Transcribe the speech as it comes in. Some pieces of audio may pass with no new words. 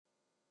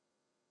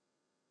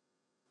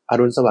อ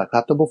รุณสวัสดิ์ค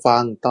รับท่านผู้ฟั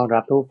งต้อนรั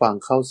บท่านผู้ฟัง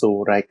เข้าสู่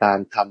รายการ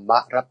ธรรม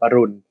รับอ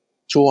รุณ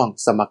ช่วง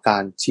สมกา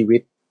รชีวิ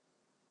ต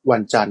วั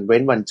นจันทร์เว้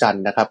นวันจันท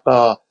ร์นะครับก็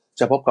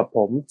จะพบกับผ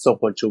มทรง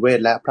พลชูเวช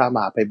และพระม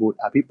หาไพบูลย์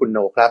อภิปุณโญ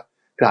ครับ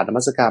กราบน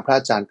มัสการพระ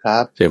อาจารย์ครั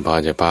บเจริญพร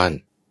เจริญพร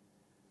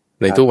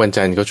ในทุกวัน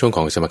จันทร์ก็ช่วงข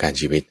องสมการ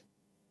ชีวิต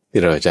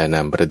ที่เราจะน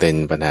ำประเด็น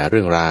ปัญหาเ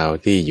รื่องราว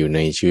ที่อยู่ใน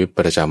ชีวิต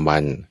ประจำวั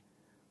น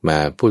มา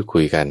พูดคุ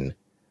ยกัน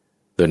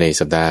โดยใน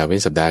สัปดาห์เว้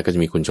นสัปดาห์ก็จะ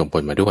มีคุณทรงพ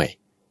ลมาด้วย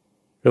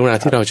เรื่องราว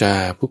ที่เราจะ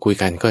พูดคุย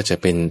กันก็จะ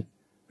เป็น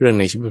เรื่อง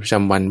ในชีวิตประจ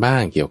ำวันบ้า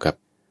งเกี่ยวกับ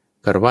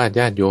ฆราวาส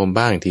ญาติโยม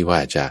บ้างที่ว่า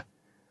จะ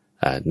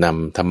น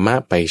ำธรรมะ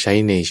ไปใช้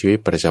ในชีวิต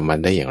ประจำวัน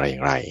ได้อย่าง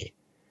ไร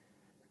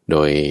โด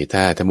ยถ้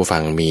าท่านผู้ฟั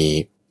งมี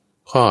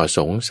ข้อส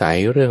งสัย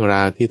เรื่องร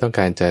าวที่ต้องก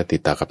ารจะติ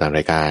ดต่อกับทางร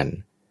ายการ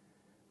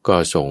ก็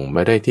ส่งม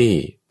าได้ที่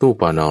ตู้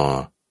ปน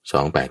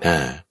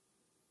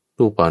285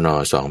ตู้ปน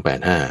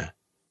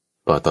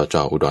285ปตจ.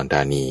อุดรธ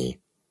านี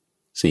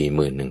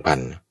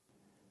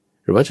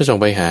41,000หรือว่าจะส่ง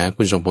ไปหา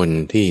คุณทรงพล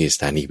ที่ส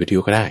ถานีวิทยุ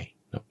ก็ได้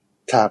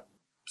ครับ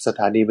ส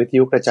ถานีวิท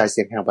ยุกระจายเ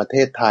สียงแห่งประเท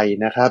ศไทย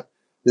นะครับ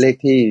เลข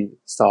ที่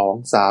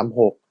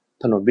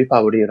236ถนนวิภา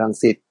วดีรัง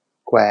สิต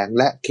แขวง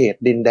และเขต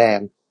ดินแดง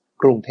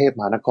กรุงเทพม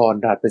หานคร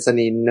รหัสไปรษ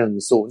ณีย์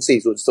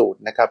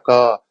10400นะครับ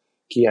ก็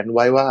เขียนไ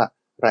ว้ว่า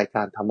รายก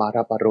ารธรรมา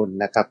รับอรุณ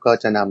นะครับก็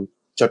จะน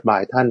ำจดหมา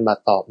ยท่านมา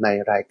ตอบใน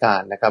รายการ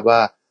นะครับว่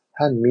า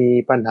ท่านมี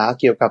ปัญหา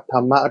เกี่ยวกับธร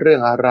รมะเรื่อ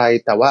งอะไร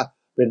แต่ว่า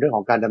เป็นเรื่องข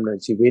องการดำเนิน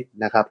ชีวิต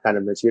นะครับการด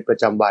ำเนินชีวิตปร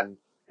ะจำวัน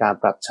การ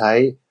ปรับใช้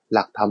ห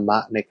ลักธรรมะ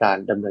ในการ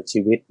ดำเนิน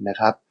ชีวิตนะ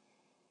ครับ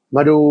ม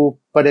าดู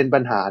ประเด็นปั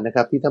ญหานะค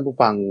รับที่ท่านผู้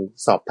ฟัง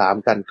สอบถาม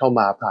กันเข้า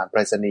มาผ่านไปร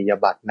ษณีย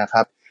บัตรนะค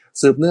รับ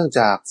สืบเนื่อง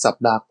จากสัป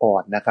ดาห์ก่อ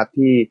นนะครับ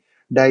ที่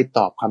ได้ต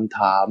อบคำถ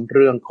ามเ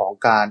รื่องของ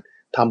การ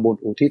ทำบุญ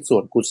อุทิศส่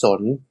วนกุศ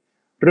ล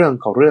เรื่อง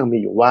ของเรื่องมี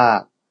อยู่ว่า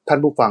ท่าน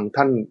ผู้ฟัง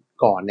ท่าน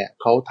ก่อนเนี่ย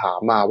เขาถาม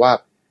มาว่า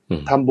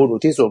ทำบุญอุ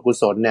ทิศส่วนกุ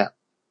ศลเนี่ย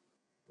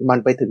มัน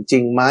ไปถึงจริ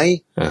งไหม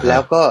แล้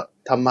วก็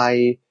ทำไม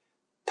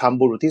ทำ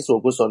บุญอุทิศส่วน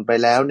กุศลไป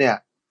แล้วเนี่ย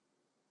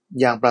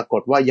ยังปราก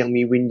ฏว่ายัง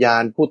มีวิญญา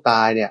ณผู้ต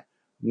ายเนี่ย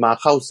มา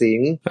เข้าสิง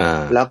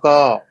แล้วก็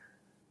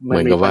มัน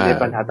มี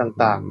ปัญหา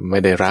ต่างๆไม่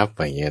ได้รับ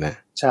อย่างเงี้ยนะ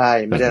ใช่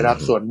ไม่ได้รับ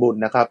ส่วนบุญ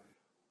นะครับ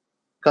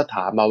ก็ถ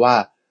ามมาว่า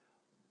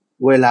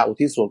เวลาอุ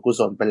ทิศส่วนกุ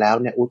ศลไปแล้ว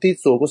เนี่ยอุทิศ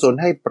ส่วนกุศล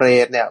ให้เปร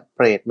ตเนี่ยเ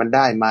ปรตมันไ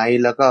ด้ไหม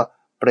แล้วก็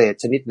เปรต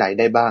ชนิดไหน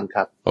ได้บ้างค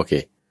รับโอเค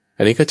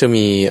อันนี้ก็จะ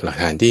มีหลัก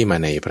ฐานที่มา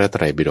ในพระไต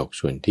รปิฎก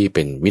ส่วนที่เ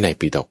ป็นวินัย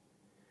ปิฎก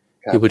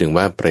ที่พูดถึง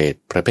ว่าเปรต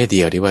ประเภทเ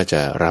ดียวที่ว่าจ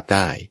ะรับไ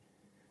ด้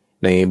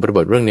ในบริบ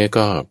ทเรื่องนี้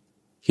ก็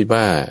คิด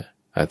ว่า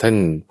ท่าน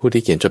ผู้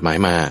ที่เขียนจดหมาย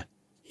มา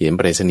เขียนไป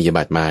รษณีย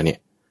บัตรมาเนี่ย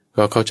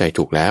ก็เข้าใจ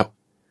ถูกแล้ว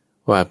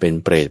ว่าเป็น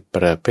เปรตป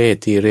ระเภท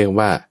ที่เรียก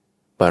ว่า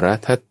ปร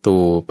ทัตตู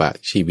ป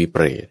ชีวิเป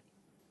รต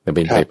แต่เ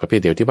ป็นเปรตประเภท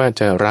เดียวที่ว่า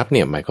จะรับเ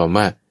นี่ยหมายความ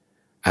ว่า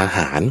อาห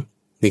าร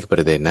นี่คือป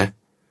ระเด็นนะ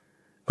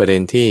ประเด็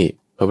นที่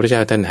พระพุทธเจ้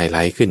าท่านไฮไล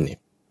ท์ขึ้นเนี่ย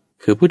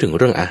คือพูดถึง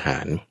เรื่องอาหา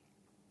ร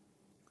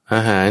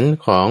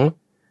ของ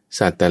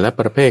สัตว์แต่ละ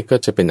ประเภทก็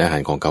จะเป็นอาหา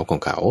รของเ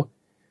ขา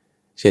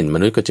เช่นม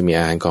นุษย์ก็จะมี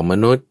อาหารของม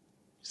นุษย์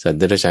สัตว์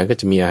เดรัจฉานก็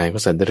จะมีอาหารขอ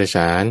งสัตว์เดรัจฉ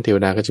านเทว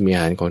ดาก็จะมีอ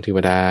าหารของเทว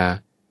ดา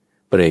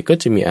เปรตก็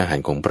จะมีอาหาร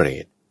ของเปร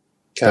ต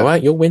แต่ว่า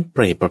ยกเว้นเป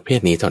รตประเภท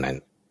นี้เท่านั้น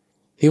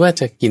ที่ว่า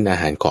จะกินอา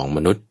หารของม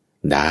นุษย์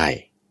ได้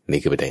นี่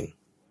คือประเด็น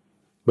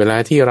เวลา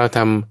ที่เราท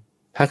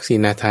ำทักษิ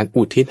ณาทาน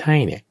อุทิศให้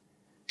เนี่ย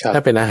ถ้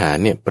าเป็นอาหาร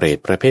เนี่ยเปรต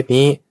ประเภท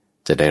นี้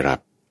จะได้รับ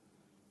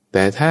แ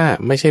ต่ถ้า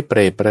ไม่ใช่เปร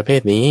ตประเภ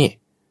ทนี้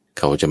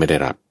เขาจะไม่ได้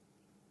รับ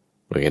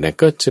โอเคนะ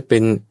ก็จะเป็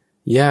น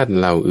ญาติ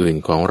เหล่าอื่น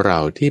ของเรา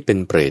ที่เป็น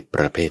เปรตป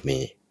ระเภท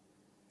นี้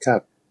ครั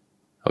บ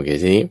โอเค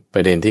ทีนี้ป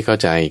ระเด็นที่เข้า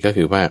ใจก็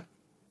คือว่า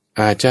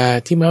อาจจะ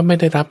ที่ไม่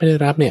ได้รับ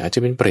เนี่ยอาจจ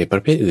ะเป็นเปรตปร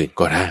ะเภทอื่น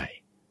ก็ได้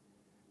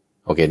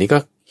โอเคนี่ก็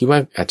คิดว่า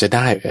อาจจะไ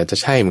ด้อาจจะ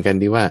ใช่เหมือนกัน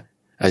ดีว่า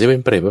อาจจะเป็น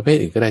เปรตประเภท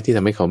อื่นก็ได้ที่ท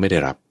ำให้เขาไม่ได้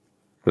รับ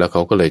แล้วเข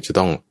าก็เลยจะ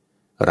ต้อง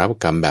รับ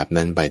กรรมแบบ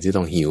นั้นไปที่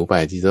ต้องหิวไป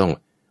ที่ต้อง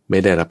ไม่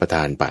ได้รับประท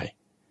านไป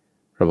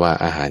เพราะว่า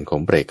อาหารของ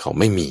เปรตเขา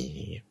ไม่มี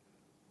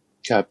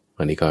ครับ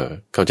อันนี้ก็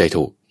เข้าใจ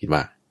ถูกคิดว่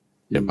า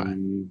เดี๋ยวมา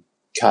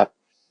ครับ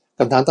ค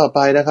ำถามต่อไป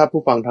นะครับ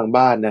ผู้ฟังทาง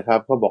บ้านนะครับ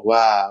ก็บอกว่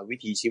าวิ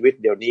ถีชีวิต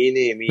เดี๋ยวนี้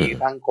นี่มี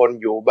ทั้งคน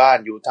อยู่บ้าน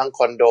อยู่ทั้งค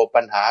อนโด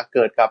ปัญหาเ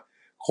กิดกับ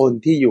คน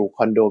ที่อยู่ค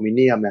อนโดมิเ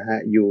นียมนะฮะ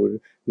อยู่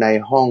ใน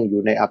ห้องอ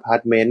ยู่ในอพา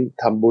ร์ตเมนต์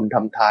ทำบุญท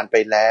ำทานไป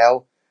แล้ว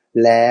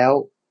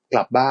ก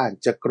ลับบ้าน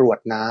จะกรวด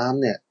น้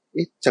ำเนี่ย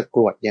จะก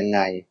รวดยังไง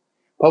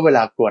เพราะเวล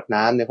ากรวด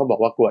น้ำเนี่ยเขาบอ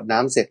กว่ากรวดน้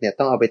ำเสร็จเนี่ย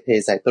ต้องเอาไปเท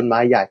ใส่ต้นไม้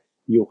ใหญ่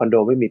อยู่คอนโด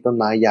ไม่มีต้น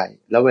ไม้ใหญ่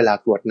แล้วเวลา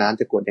กรวดน้ำ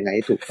จะกรวดยังไงใ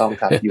ห้ถูกต้อง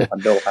ครับอยู่คอ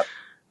นโดครับ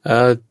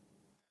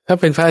ถ้า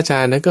เป็นพระอาจา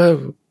รย์นะ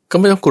ก็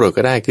ไม่ต้องกรวด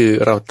ก็ได้คือ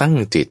เราตั้ง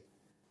จิต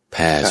แ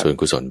ผ่ส่วน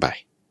กุศลไป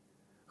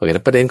โอเคแ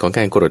ล้วประเด็นของก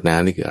ารกรวดน้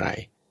ำนี่คืออะไร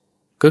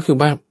ก็คือ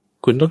ว่า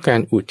คุณต้องการ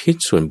อุทิศ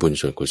ส่วนบุญ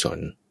ส่วนกุศล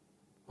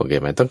โอเค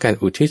ไหมต้องการ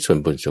อุทิศส่วน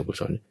บุญส่วนกุ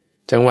ศล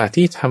จังหวะ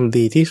ที่ทำ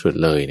ดีที่สุด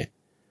เลยเนี่ย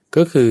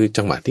ก็คือ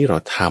จังหวะที่เรา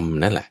ท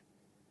ำนั่นแหละ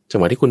จัง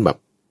หวะที่คุณแบบ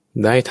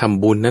ได้ท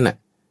ำบุญนั่นแหละ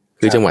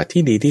คือจังหวะ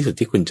ที่ดีที่สุด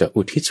ที่คุณจะ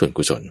อุทิศส่วน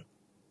กุศล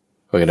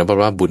โอเคนะเพรา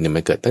ะว่าบุญเนี่ยมั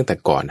นเกิดตั้งแต่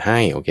ก่อนให้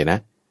โอเคนะ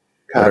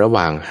ระห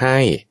ว่างให้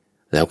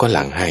แล้วก็ห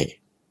ลังให้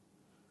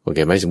โอเค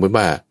ไหมสมมุติ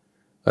ว่า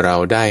เรา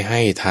ได้ใ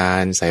ห้ทา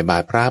นใส่บา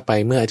ตรพระไป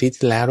เมื่ออาทิตย์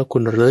ที่แล้วคุ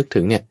ณระลึกถึ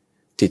งเนี่ย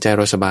จิตใจเ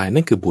ราสบาย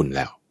นั่นคือบุญแ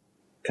ล้ว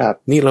ครับ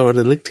นี่เราร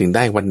ะลึกถึงไ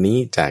ด้วันนี้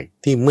จาก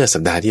ที่เมื่อสั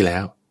ปดาห์ที่แล้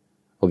ว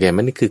โอเค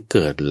มันนี่คือเ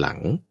กิดหลัง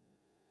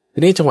ที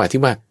นี้จังหวะ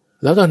ที่ว่า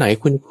แล้วตอนไหน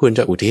คุณควรจ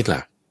ะอุทิศล่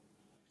ะ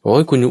โอ้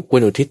ยคุณคว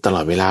รอุทิศตล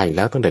อดเวลาอยู่แ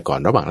ล้วตั้งแต่ก่อน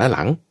ระหว่างและห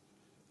ลัง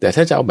แต่ถ้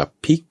าจะเอาแบบ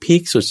พี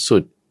คสุ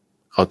ด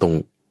ๆเอาต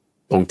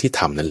รงที่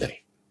ทำนั่นเลย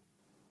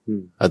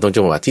เอาตรงจั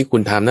งหวะที่คุ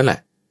ณทำนั่นแหละ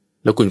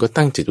แล้วคุณก็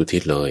ตั้งจิตอุทิ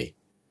ศเลย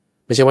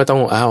ไม่ใช่ว่าต้อง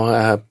เอา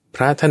พ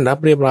ระท่านรับ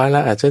เรียบร้อยแล้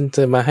วอาจจะ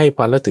มาให้พ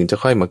รแล้วถึงจะ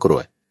ค่อยมากร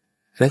วด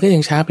อันนั้นก็ยั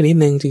งช้าไปนิด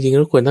นึงจริงๆแ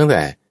ล้วควรตั้งแ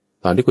ต่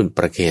ตอนที่คุณป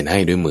ระเคนให้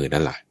ด้วยมือ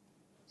นั่นแหละ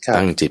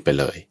ตั้งจิตไป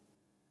เลย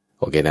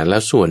โอเคนะแล้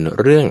วส่วน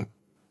เรื่อง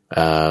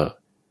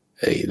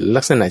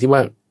ลักษณะที่ว่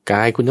าก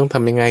ายคุณต้องท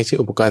ำยังไงใช้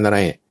อุปกรณ์อะไร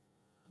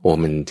โอ้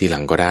มันทีหลั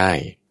งก็ได้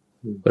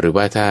หรือ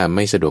ว่าถ้าไ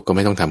ม่สะดวกก็ไ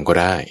ม่ต้องทำก็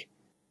ได้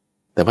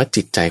แต่ว่า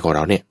จิตใจของเร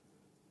าเนี่ย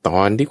ต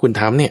อนที่คุณ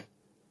ทำเนี่ย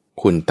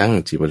คุณตั้ง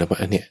จิตไว้แล้วว่า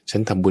เนี่ยฉั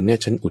นทำบุญเนี่ย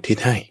ฉันอุทิศ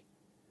ให้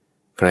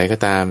ใครก็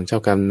ตามเจ้า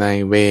กรรมนาย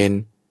เวร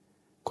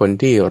คน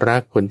ที่รั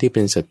กคนที่เ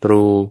ป็นศัต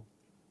รู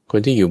คน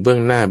ที่อยู่เบื้อง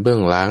หน้าเบื้อ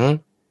งหลัง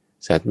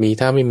สัตว์มีเ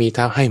ท้าไม่มีเ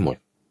ท้าให้หมด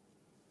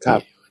ครั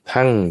บ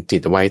ทั้งจิ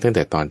ตไว้ตั้งแ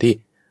ต่ตอนที่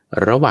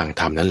ระหว่าง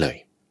ทำนั้นเลย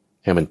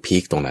ให้มันพี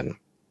คตรงนั้น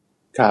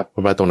ครับเพรา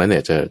ะว่าตรงนั้นเนี่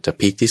ยจะ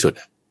พีคที่สุด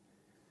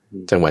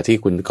จังหวะที่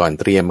คุณก่อน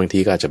เตรียมบางที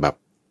ก็อาจจะแบบ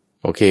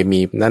โอเคมี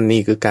นั่นนี่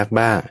คือกาก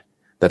บ้า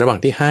แต่ระหว่าง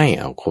ที่ให้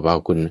เอา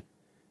คุณ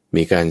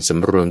มีการส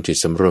ำรวมจิต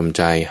สำรวมใ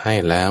จให้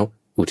แล้ว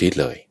อุทิศ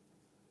เลย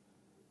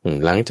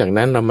หลังจาก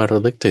นั้นเรามาร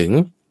ะลึกถึง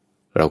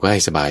เราก็ให้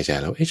สบายใจ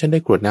แล้วฉันได้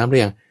กรวดน้ำหรื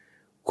อยัง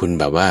คุณ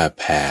แบบว่า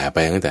แผ่ไป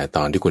ตั้งแต่ต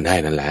อนที่คุณให้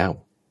นั้นแล้ว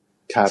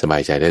สบา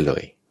ยใจได้เล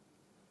ย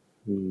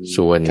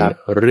ส่วน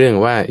เรื่อง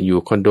ว่าอยู่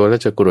คอนโดแล้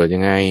วจะกรวดยั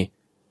งไง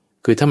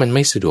คือถ้ามันไ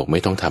ม่สะดวกไม่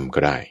ต้องทำก็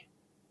ได้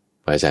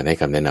อาจารย์ให้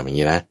คำแนะนำอย่าง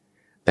นี้นะ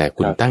แต่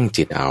คุณตั้ง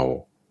จิตเอา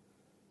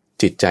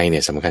จิตใจเนี่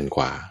ยสำคัญก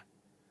ว่า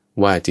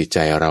ว่าจิตใจ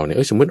เราเนี่ย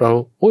สมมติเรา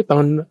ตอ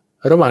น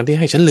ระหว่างที่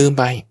ให้ฉันลืม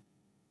ไป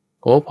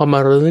พอมา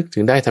ระลึกถึ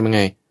งได้ทำยังไ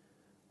ง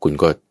คุณ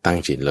ก็ตั้ง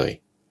จิตเลย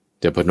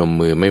จะพนม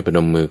มือไม่พน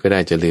มมือก็ได้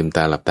จะลืมต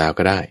าหลับตา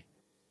ก็ได้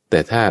แต่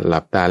ถ้าหลั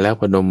บตาแล้ว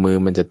พนมมือ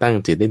มันจะตั้ง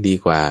จิตได้ดี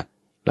กว่า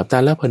หลับตา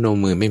แล้วพนม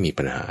มือไม่มี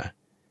ปัญหา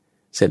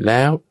เสร็จแ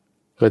ล้ว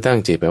ก็ตั้ง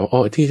จิตไปว่า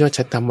ที่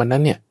ฉันทำวันนั้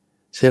นเนี่ย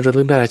ฉันระ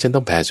ลึกได้แล้วฉันต้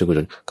องแผ่ส่วนกุศ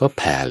ลก็แ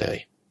ผ่เลย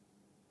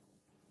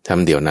ท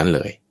ำเดี๋ยวนั้นเ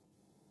ลย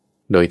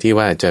โดยที่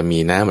ว่าจะมี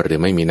น้ำหรือ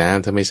ไม่มีน้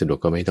ำถ้าไม่สะดวก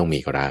ก็ไม่ต้องมี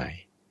ก็ได้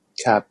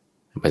ครับ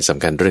มันส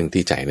ำคัญเรื่อง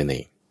ที่ใจนั่นเอ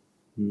ง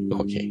โอ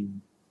เค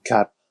ค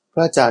รับพ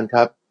ระอาจารย์ค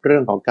รับเรื่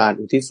องของการ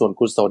อุทิศส่วน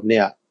กุศลเ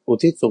นี่ยอุ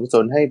ทิศส่วนกุศ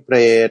ลให้เปร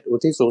ตอุ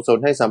ทิศส่วนกุศล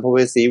ให้สัมภเว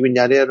สีวิญญ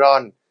าณเร่ร่อ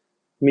น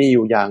มีอ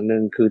ยู่อย่างหนึ่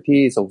งคือ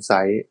ที่สงสั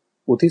ย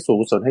อุทิศส่วน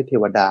กุศลให้เท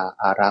วดา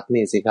อารักษ์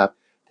นี่สิครับ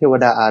เทว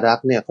ดาอารัก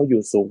ษ์เนี่ยเขาอ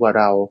ยู่สูงกว่า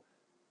เรา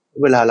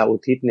เวลาเราอุ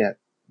ทิศเนี่ย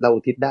เราอุ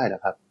ทิศได้หรอ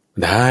ครับ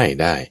ไ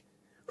ด้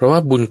เพราะว่า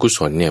บุญกุศ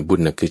ลเนี่ยบุญ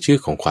น่ะคือชื่อ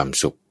ของความ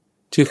สุข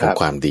ชื่อของ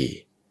ความดี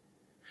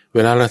เว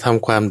ลาเราท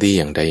ำความดี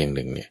อย่างใดอย่างห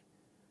นึ่งเนี่ย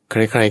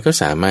ใครๆก็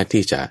สามารถ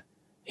ที่จะ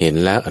เห็น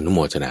แล้วอนุโม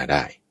ทนาไ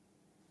ด้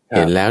เ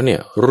ห็นแล้วเนี่ย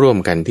ร่วม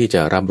กันที่จ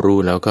ะรับรู้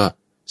แล้วก็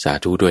สา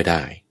ธุด้วยไ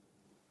ด้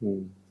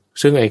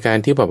ซึ่งไอการ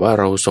ที่แบบว่า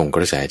เราส่งก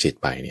ระแสจิต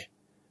ไปเนี่ย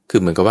คือ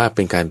เหมือนกับว่าเ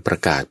ป็นการประ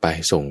กาศไป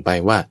ส่งไป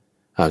ว่า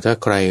ถ้า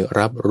ใคร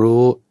รับ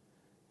รู้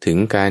ถึง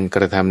การก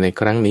ระทำใน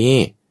ครั้งนี้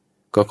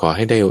ก็ขอใ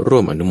ห้ได้ร่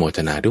วมอนุโมท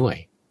นาด้วย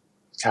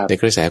ใน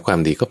กระแสความ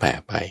ดีก็แผ่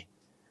ไป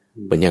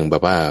เหมือนอย่างแบ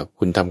บว่า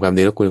คุณทำความ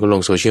ดีแล้วคุณก็ล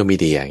งโซเชียลมี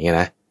เดียอย่างเงี้ย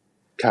นะ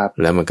ครับ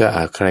แล้วมันก็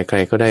ใคร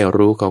ๆก็ได้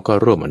รู้เขาก็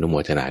ร่วมอนุโม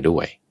ทนาด้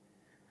วย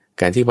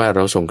การที่ว่าเร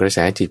าส่งกระแส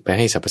จิตไปใ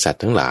ห้สรรพสัต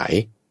ว์ทั้งหลาย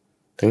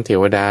ทั้งเท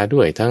วดาด้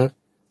วยทั้ง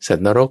สัต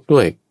ว์นรกด้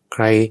วยใค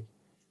ร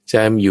จ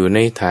ะอยู่ใน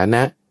ฐาน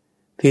ะ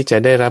ที่จะ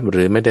ได้รับห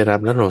รือไม่ได้รับ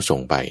แล้วเราส่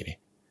งไปเนี่ย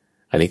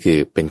อันนี้คือ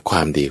เป็นคว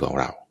ามดีของ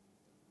เรา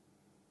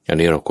อัน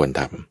นี้เราควร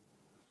ท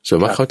ำส่วน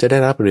ว่าเขาจะได้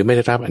รับหรือไม่ไ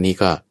ด้รับอันนี้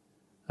ก็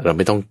เราไ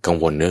ม่ต้องกัง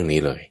วลเรื่องนี้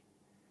เลย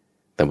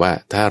แต่ว่า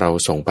ถ้าเรา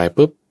ส่งไป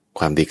ปุ๊บ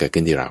ความดีเกิด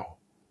ขึ้นที่เรา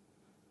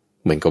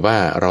เหมือนกับว่า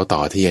เราต่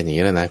อเทียนอย่าง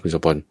นี้แล้วนะคุณส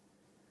มพล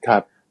ครั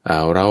บ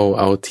เรา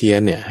เอาเทียน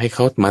เนี่ยให้เข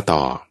ามาต่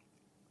อ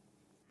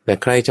แต่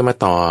ใครจะมา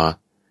ต่อ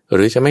ห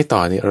รือจะไม่ต่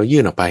อเนี่ยเรา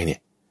ยื่นออกไปเนี่ย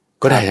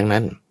ก็ได้ทั้ง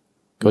นั้น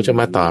เขาจะ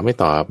มาต่อไม่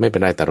ต่อไม่เป็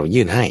นไรแต่เรา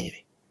ยื่นให้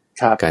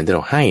การที่เร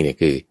าให้เนี่ย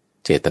คือ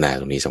เจตนา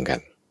ตรงนี้สำคัญ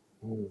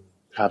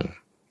ครับ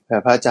แต่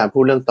พระอาจารย์พู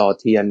ดเรื่องต่อ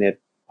เทียนเนี่ย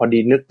พอดี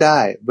นึกได้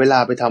เวลา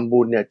ไปทำ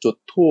บุญเนี่ยจุด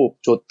ธูป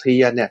จุดเที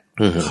ยนเนี่ย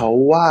เขา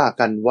ว่า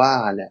กันว่า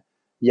เนี่ย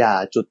อย่า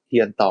จุดเที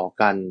ยนต่อ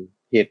กัน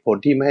เหตุผล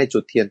ที่ไม่ให้จุ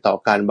ดเทียนต่อ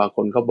กันบางค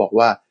นเขาบอก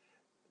ว่า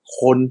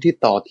คนที่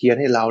ต่อเทียน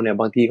ให้เราเนี่ย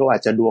บางทีเขาอา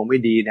จจะดวงไม่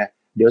ดีเนี่ย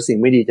เดี๋ยวสิ่ง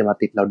ไม่ดีจะมา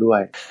ติดเราด้ว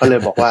ยก็เลย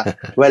บอกว่า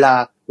เว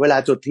ลา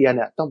จุดเทียนเ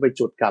นี่ยต้องไป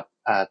จุดกับ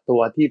ตั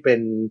วที่เ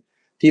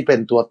ป็น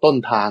ตัวต้น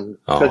ทาง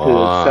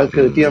ก็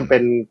คือที่มันเป็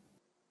น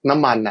น้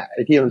ำมันอ่ะไ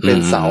อ้ที่มันเป็น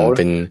เสา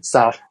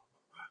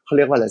เขาเ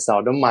รียกว่าอะไรเสา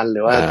น้ำมันห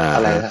รือว่าอ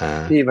ะไร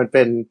ที่มันเ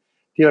ป็น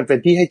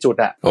ที่ให้จุด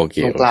อ่ะตร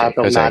งกลางต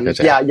รงนั้น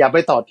อย่าไป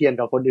ต่อเทียน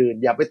กับคนอื่น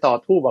อย่าไปต่อ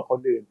ธูปกับค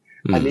นอื่น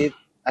อันนี้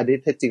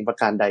แท้จริงประ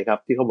การใดครับ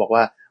ที่เขาบอก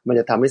ว่ามัน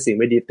จะทำให้สิ่ง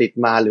ไม่ดีติด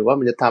มาหรือว่า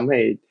มันจะทำใ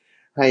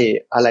ห้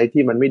อะไร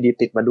ที่มันไม่ดี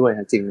ติดมาด้วย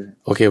จริง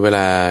โอเคเวล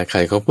าใคร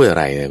เขาพูดอะ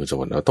ไรเนี่ยคุณสม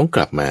บัติเราต้องก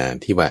ลับมา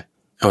ที่ว่า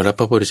เอาแล้วพ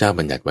ระพุทธเจ้า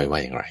บัญญัติไว้ว่า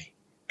อย่างไร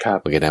ครับ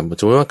โอเคนะ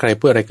สมมติว่าใคร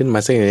พูดอะไรขึ้นมา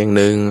สักอย่าง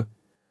หนึ่ง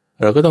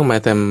เราก็ต้องมา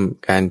ท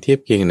ำการเทียบ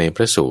เคียงในพ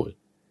ระสูตร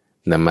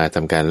นำมาท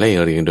ำการไล่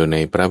เรียงโดยใน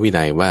พระวิ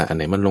นัยว่าอันไ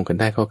หนมันลงกัน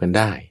ได้เข้ากันไ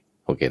ด้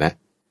โอเคนะ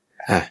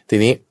ที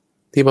นี้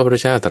ที่พระพุทธ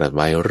เจ้าตรัสไ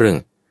ว้เรื่อง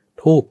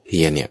ธูปเ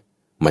ทียนเนี่ย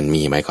มัน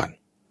มีไหมก่อน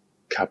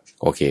ครับ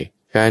โอเค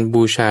การ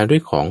บูชาด้ว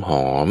ยของห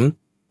อม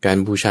การ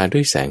บูชาด้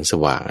วยแสงส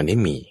ว่างอันนี้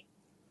มี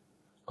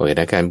โอเค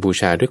นะการบู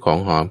ชาด้วยของ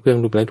หอมเครื่อง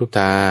รูปไร้รูป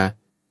ตา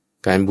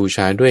การบูช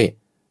าด้วย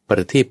ปร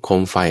ะทีปโค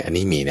มไฟอัน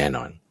นี้มีแน่น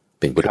อน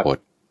เป็นพุทธพจ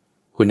น์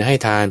คุณให้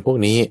ทานพวก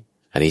นี้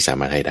อันนี้สา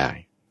มารถให้ได้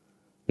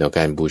แล้วก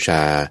ารบูช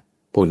า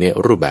พวกนี้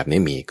รูปแบบนี้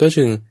มีก็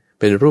จึง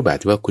เป็นรูปแบบ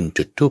ที่ว่าคุณ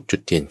จุดธูปจุ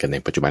ดเทียนกันใน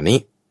ปัจจุบันนี้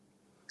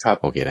ครับ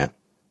โอเคนะ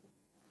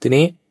ที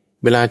นี้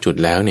เวลาจุด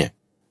แล้วเนี่ย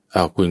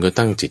คุณก็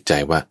ตั้งจิตใจ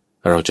ว่า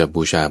เราจะ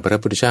บูชาพระ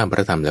พุทธเจ้าพร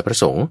ะธรรมและพระ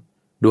สงฆ์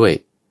ด้วย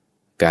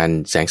การ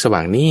แสงสว่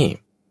างนี้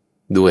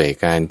ด้วย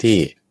การที่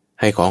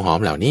ให้ของหอม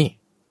เหล่านี้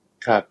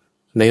ครับ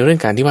ในเรื่อง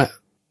การที่ว่า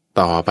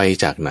ต่อไป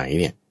จากไหน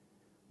เนี่ย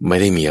ไม่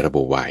ได้มีระ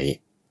บุไว้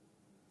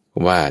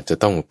ว่าจะ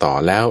ต้องต่อ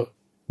แล้ว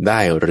ได้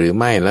หรือ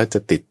ไม่แล้วจะ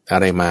ติดอะ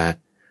ไรมา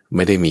ไ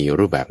ม่ได้มี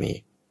รูปแบบนี้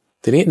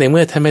ทีนี้ในเ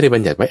มื่อท่านไม่ได้บั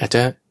ญญัติไว้อาจจ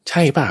ะใ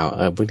ช่เปล่า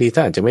บางทีท่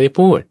านอาจจะไม่ได้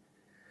พูด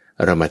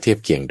เรามาเทียบ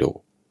เคียงดู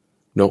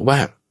นกว่า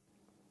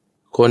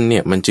คนเนี่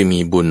ยมันจะมี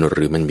บุญห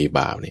รือมันมี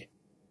บาปเนี่ย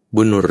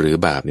บุญหรือ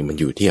บาปเนี่ยมัน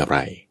อยู่ที่อะไร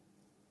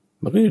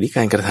มันก็อยู่ที่ก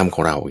ารกระทำข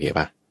องเราโอเค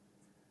ปะ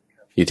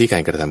อยู่ที่กา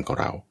รกระทำของ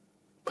เรา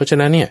เพราะฉะ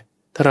นั้นเนี่ย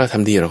ถ้าเราท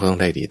ำดีเราก็ต้อง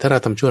ได้ดีถ้าเรา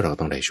ทำชั่วเราก็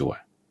ต้องได้ชั่ว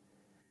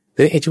แ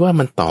ต่ไอ้ที่ว่า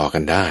มันต่อกั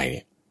นได้เ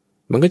นี่ย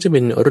มันก็จะเป็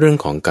นเรื่อง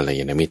ของกัล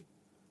ยาณมิตร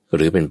ห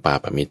รือเป็นปา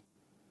ปมิตร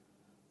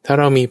ถ้า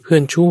เรามีเพื่อ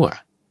นชั่ว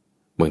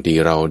บางที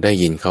เราได้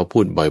ยินเขาพู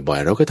ดบ่อย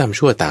ๆเราก็ทำ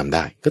ชั่วตามไ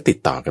ด้ก็ติด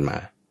ต่อกันมา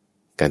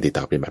การติด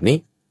ต่อเป็นแบบนี้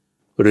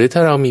หรือถ้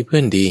าเรามีเพื่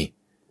อนดี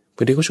บ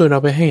างทีเขาชวนเรา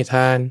ไปให้ท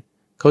าน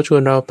เขาชว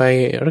นเราไป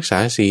รักษา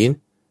ศีล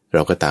เร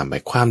าก็ตามไป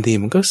ความดี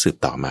มันก็สืบ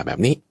ต่อมาแบบ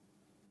นี้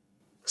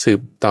สืบ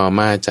ต่อ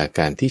มาจาก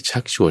การที่ชั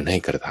กชวนให้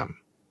กระท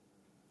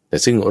ำแต่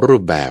ซึ่งรู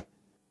ปแบบ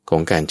ขอ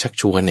งการชัก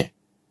ชวนเนี่ย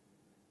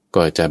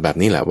ก็จะแบบ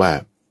นี้แหละว่า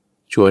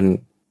ชวน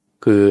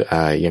คือ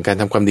อย่างการ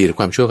ทำความดีหรือ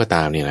ความชั่วก็ต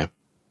ามเนี่ยนะ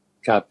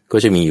ครับก็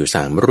จะมีอยู่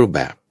3รูปแ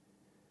บบ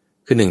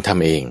คือ1ท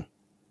ำเอง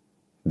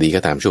ดีก็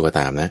ตามชั่วก็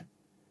ตามนะ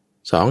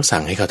2สั่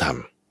งให้เขาท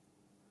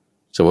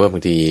ำสมมติว่าบา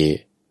งที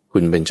คุ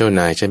ณเป็นเจ้า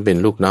นายฉันเป็น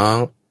ลูกน้อง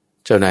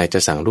เจ้านายจะ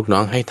สั่งลูกน้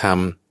องให้ท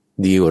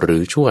ำดีหรื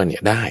อชั่วเนี่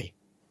ยได้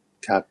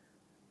ครับ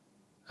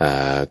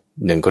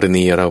อย่างกร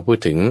ณีเราพูด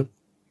ถึง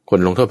คน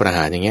ลงโทษประห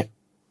ารอย่างเงี้ย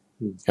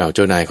เ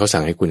จ้านายเขา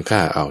สั่งให้คุณฆ่า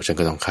ฉัน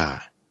ก็ต้องฆ่า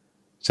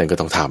ฉันก็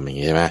ต้องทำอย่าง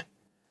งี้ใช่ไหม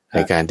ใน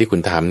การที่คุ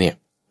ณทำเนี่ย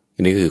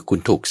นี่คือคุณ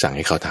ถูกสั่งใ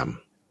ห้เขาท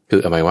ำคือ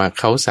หมายว่า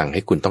เขาสั่งใ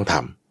ห้คุณต้องท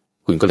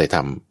ำคุณก็เลยท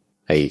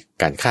ำไอ้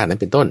การฆ่านั้น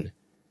เป็นต้น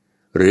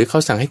หรือเขา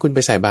สั่งให้คุณไป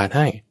ใส่บาตรใ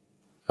ห้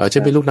จะ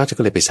เป็นลูกน้องฉัน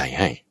ก็เลยไปใส่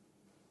ให้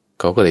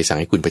เขาก็เลยสั่ง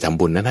ให้คุณไปทำ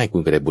บุญนั้นให้คุ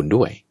ณก็ได้บุญ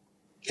ด้วย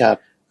ครับ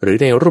หรือ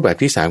ในรูปแบบ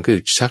ที่3คือ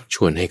ชักช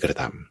วนให้กระ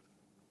ท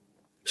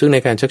ำซึ่งใน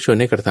การชักชวน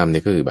ให้กระทำเนี่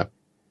ยก็คือแบบ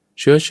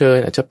เชื้อเชิญ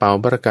อาจจะเป่า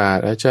ประกาศ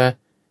อาจจะ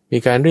มี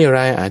การเรียร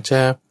ายอาจจะ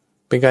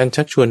เป็นการ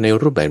ชักชวนใน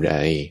รูปแบบใด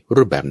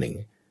รูปแบบหนึ่ง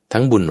ทั้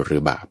งบุญหรื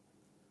อบาป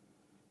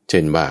เช่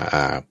นว่า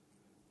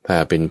ถ้า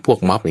เป็นพวก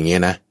ม็อบอย่างเงี้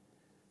ยนะ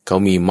เขา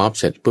มีม็อบ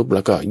เสร็จปุ๊บแ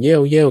ล้วก็เ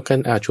ย่กัน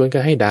ชวนกั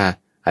นให้ด่า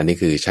อันนี้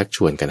คือชักช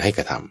วนกันให้ก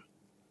ระท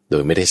ำโด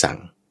ยไม่ได้สั่ง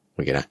โอ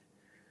เคนะ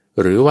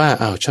หรือว่า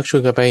ชักชว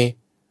นกันไป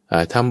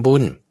ทำบุ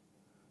ญ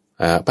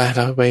ไปเร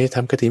าไปท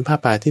ำกฐินผ้า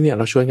ป่าที่เนี่ยเ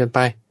ราชวนกันไป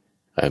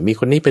มี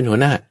คนนี้เป็นหัว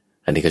หน้า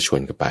อันนี้ก็ชว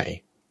นกันไป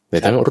ใน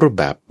ทั้งรูป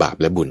แบบบาป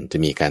และบุญจะ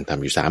มีการท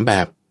ำอยู่3แบ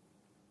บ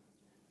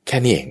แค่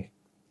นี้เอง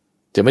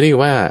จะไม่ได้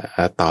ว่า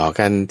ต่อ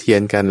กันเทีย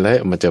นกันแล้ว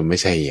มันจะไม่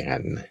ใช่อย่าง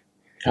นั้น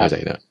เข้าใจ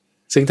เนอะ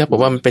ซึ่งถ้าบอก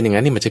ว่ามันเป็นอย่าง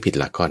นั้นนี่มันจะผิด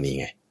หลักข้อนี้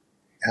ไง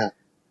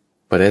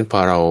เพราะฉะนั้นพอ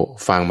เรา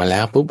ฟังมาแล้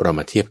วปุ๊บเรา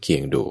มาเทียบเคีย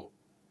งดู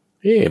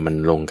มัน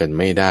ลงกัน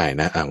ไม่ได้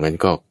นะงั้น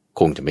ก็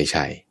คงจะไม่ใ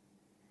ช่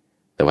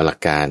แต่ว่าหลัก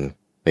การ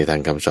ในทา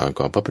งคำสอนข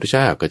องพระพุทธเ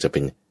จ้าก็จะเป็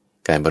น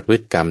การประพฤ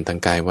ติกรรมทาง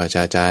กายวาจ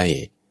าใจ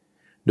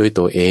ด้วย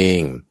ตัวเอง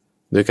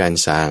ด้วยการ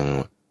สั่ง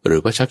หรือ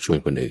ว่าชักชวน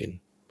คนอื่น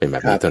เป็นแบ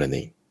บนี้เท่านั้นเอ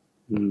ง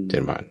เจ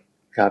นบาน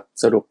ครับ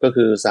สรุปก็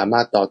คือสามา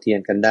รถต่อเทียน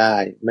กันได้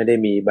ไม่ได้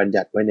มีบัญ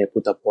ญัติไว้ในพุ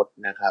ทธพจน์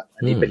นะครับอั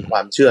นนี้เป็นคว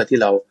ามเชื่อที่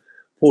เรา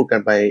พูดกั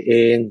นไปเอ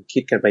งคิ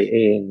ดกันไปเอ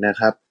งนะ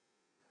ครับ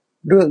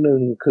เรื่องหนึ่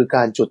งคือก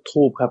ารจุด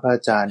ธูปครับอา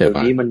จารย์เดี๋ยว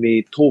นี้มันมี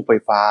ธูปไฟ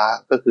ฟ้า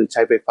ก็คือใ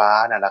ช้ไฟฟ้า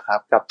นั่นแหละครับ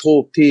กับธู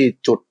ปที่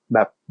จุดแบ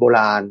บโบร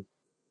าณ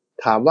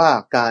ถามว่า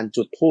การ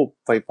จุดธูป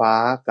ไฟฟ้า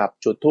กับ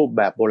จุดธูปแ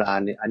บบโบราณ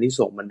เนี่ยอานิส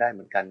งส์มันได้เห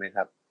มือนกันไหมค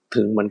รับ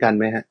ถึงเหมือนกันไ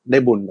หมฮะได้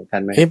บุญเหมือนกั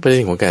นไหมประเด็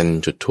นของการ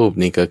จุดธูป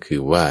นี่ก็คื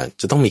อว่า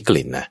จะต้องมีก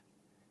ลิ่นนะ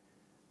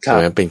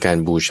เป็นการ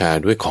บูชา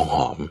ด้วยของห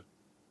อม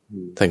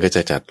ท่านก็จ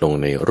ะจัดลง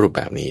ในรูปแ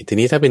บบนี้ที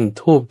นี้ถ้าเป็น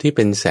ธูปที่เ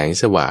ป็นแสง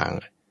สว่าง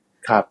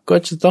ก็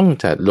จะต้อง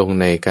จัดลง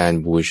ในการ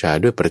บูชา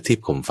ด้วยประทีป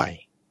โคมไฟ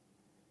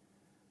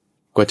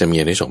ก็จะมี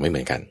อานิสงส์ไม่เห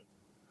มือนกัน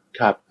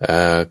ครับ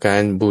กา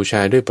รบูช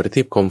าด้วยประ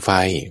ทีปโคมไฟ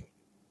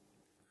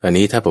อัน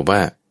นี้ถ้าผมว่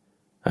า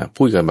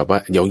พูดกันแบบว่า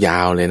ยา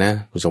วๆเลยนะ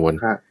คุณสมบัติ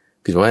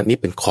คือว่านี่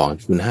เป็นของ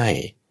ที่คุณให้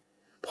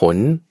ผล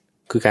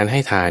คือการให้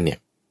ทานเนี่ย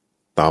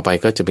ต่อไป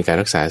ก็จะเป็นการ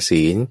รักษา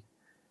ศีล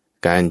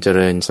การเจ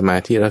ริญสมา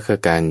ธิแล้วก็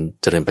การ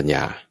เจริญปัญญ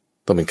า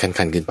ต้องเป็น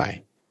ขั้นๆขึ้นไป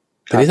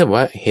ทีนี้ถ้าบอก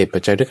ว่าเหตุปั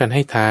จจัยด้วยการใ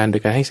ห้ทานโด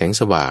ยการให้แสง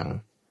สว่าง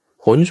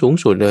ผลสูง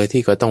สุดเลย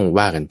ที่ก็ต้อง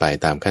ว่ากันไป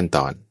ตามขั้นต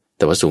อนแ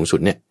ต่ว่าสูงสุด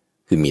เนี่ย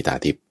คือมีตา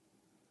ทิพย์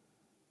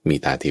มี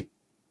ตาทิพย์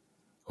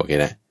โอเค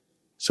นะ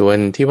ส่วน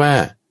ที่ว่า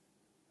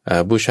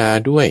บูชา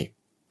ด้วย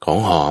ของ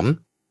หอม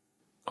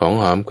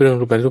เครื่อง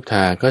รูปรูปท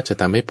าก็จะ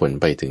ทำให้ผล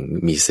ไปถึง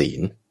มีศี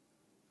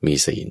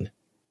ล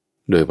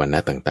โดยวรรณะ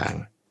ต่าง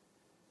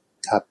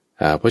ๆครับ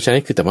เพราะฉะนั้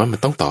นคือแต่ว่ามัน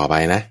ต้องต่อไป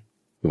นะ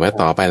หรือว่า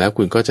ต่อไปแล้ว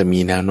คุณก็จะมี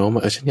แนวโน้มว่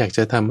าฉันอยากจ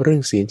ะทำเรื่อ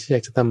งศีลฉันอย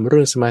ากจะทำเ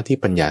รื่องสมาธิ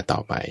ปัญญาต่อ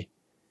ไป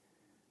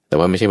แต่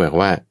ว่าไม่ใช่หมายควา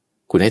มว่า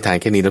คุณให้ทาน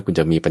แค่นี้แล้วคุณ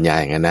จะมีปัญญา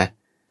อย่างนั้นนะ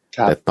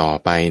แต่ต่อ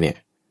ไปเนี่ย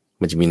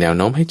มันจะมีแนวโ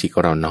น้มให้จิตขอ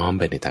งเราน้อม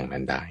ไปในทางนั้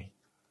นได้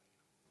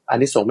อา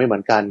นิสงส์ไม่เหมื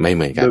อนกัน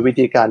โดยวิ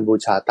ธีการบู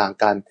ชาต่าง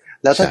กัน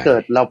แล้วถ้าเกิ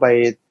ดเราไป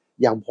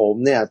อย่างผม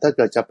เนี่ยถ้าเ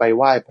กิดจะไปไ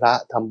หว้พระ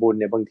ทำบุญ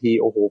เนี่ยบางที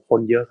โอ้โหคน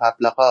เยอะครับ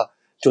แล้วก็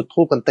จุด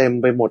ธูปกันเต็ม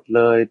ไปหมดเ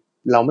ลย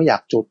เราไม่อยา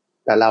กจุด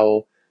แต่เรา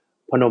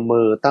พนม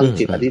มือตั้ง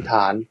จิตอธิษฐ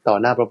านต่อ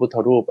หน้าพระพุทธ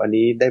รูปอัน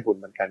นี้ได้บุญ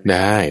เหมือนกันไ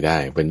ด้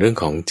เป็นเรื่อง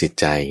ของจิต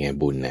ใจไง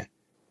บุญเนี่ย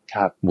ค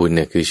รับบุญเ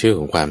นี่ยคือชื่อข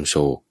องความ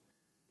สุข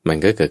มัน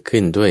ก็เกิด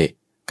ขึ้นด้วย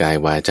กาย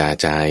วาจา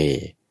ใจ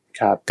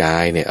ครับกา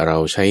ยเนี่ยเรา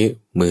ใช้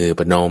มือ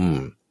ประนม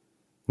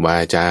วา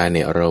จาเ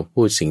นี่ยเรา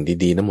พูดสิ่ง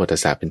ดีๆนะโมตัส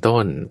สะเป็นต้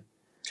น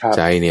ใ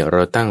จเนี่ยเร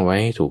าตั้งไว้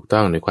ถูกต้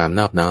องในความ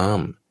นอบน้อม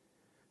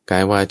กา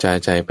ยวาจา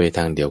ใจไปท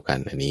างเดียวกัน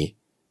อันนี้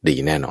ดี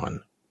แน่นอน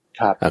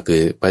ครับคื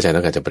อพระอาจารย์ต้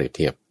องการจะเปรียบเ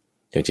ทียบ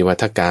อย่างเช่นว่า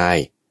ถ้ากาย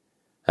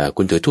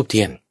คุณถือธูปเ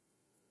ทียน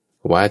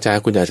วาจา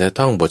คุณอาจจะ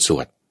ท่องบทส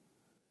วด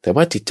แต่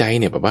ว่าจิตใจ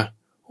เนี่ยแบบว่า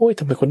โอ้ยท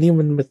ำไมคนนี้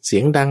มันเสี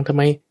ยงดังทำไ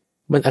ม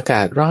มันอาก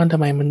าศร้อนทำ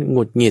ไมมันห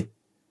งุดหงิด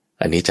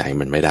อันนี้ใจ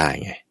มันไม่ได้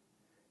ไง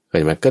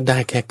มันก็ได้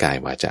แค่กาย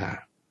วาจา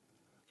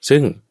ซึ่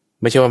ง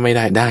ไม่ใช่ว่าไม่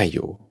ได้อ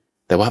ยู่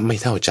แต่ว่าไม่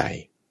เท่าใจ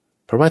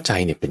เพราะว่าใจ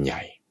เนี่ยเป็นให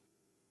ญ่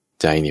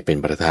ใจเนี่ยเป็น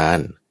ประธาน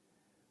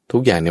ทุ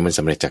กอย่างเนี่ยมันส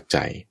ำเร็จจากใจ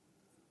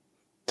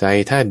ใจ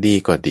ถ้าดี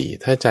ก็ดี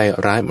ถ้าใจ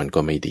ร้ายมันก็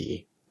ไม่ดี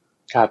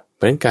ครับเพ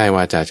ราะฉะนั้นกายว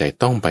าจาใจ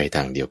ต้องไปท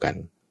างเดียวกัน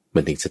มั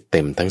นถึงจะเ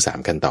ต็มทั้ง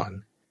3ขั้นตอน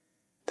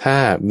ถ้า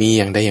มีอ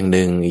ย่างใดอย่างห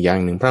นึ่งอย่าง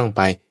หนึ่งพร่องไ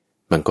ป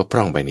มันก็พ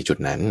ร่องไปในจุด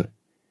นั้น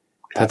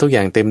ถ้าทุกอย่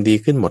างเต็มดี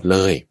ขึ้นหมดเล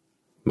ย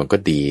มันก็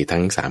ดีทั้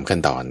ง3ขั้น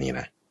ตอนนี้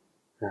นะ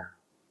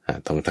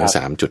ทั้ง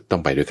3จุดต้อ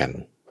งไปด้วยกัน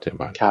ใช่ไ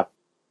หมครับ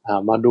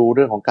มาดูเ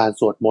รื่องของการ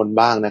สวดมนต์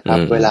บ้างนะครับ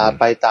เวลา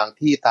ไปต่าง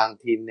ที่ต่าง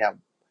ถิ่นเนี่ย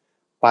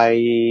ไป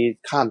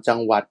ข้ามจัง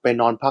หวัดไป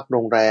นอนพักโร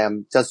งแรม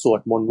จะสวด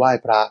มนต์ไหว้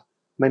พระ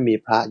ไม่มี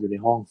พระอยู่ใน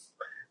ห้อง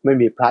ไม่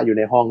มีพระอยู่ใ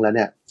นห้องแล้วเ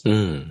นี่ย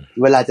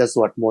เวลาจะส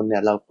วดมนต์เนี่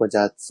ยเราควรจ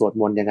ะสวด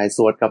มนต์ยังไงส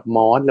วดกับม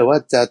อนหรือว่า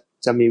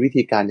จะมีวิ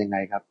ธีการยังไง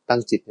ครับตั้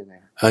งจิตยังไง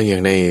อย่า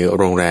งใน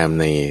โรงแรม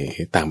ใน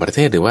ต่างประเท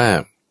ศหรือว่า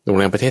โรง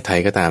แรมประเทศไทย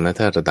ก็ตามนะ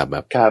ถ้าระดับแบ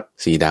บ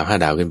4 ดาว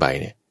5 ดาวขึ้นไป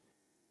เนี่ย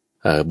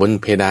บน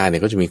เพดานเนี่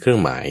ยก็จะมีเครื่อ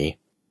งหมาย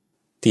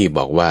ที่บ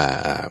อกว่า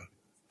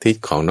ทิศ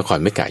ของนคร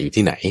เมกะอยู่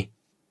ที่ไหน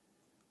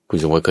คุณ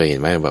สมมติเคยเห็น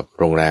ไหมแบบ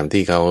โรงแรม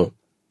ที่เขา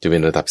จะเป็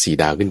นระดับ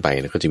4 ดาวขึ้นไป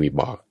เนี่ยเขาจะมี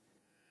บอก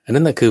อัน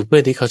นั้นนะคือเพื่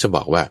อที่เขาจะบ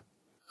อกว่า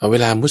เว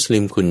ลามุสลิ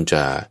มคุณจ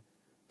ะ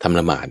ทำ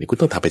ละหมาดนี่คุณ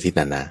ต้องทำไปทิศ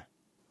นั้นนะ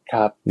ค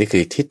รับนี่คื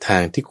อทิศทา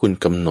งที่คุณ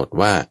กำหนด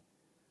ว่า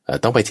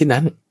ต้องไปทิศ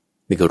นั้น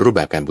นี่คือรูปแ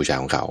บบการบูชา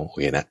ของเขาโอ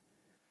เคนะ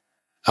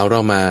เอาเร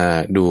ามา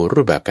ดู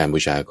รูปแบบการบู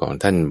ชาของ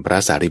ท่านพระ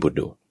สารีบุตร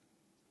ดู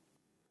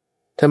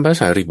ท่านพระ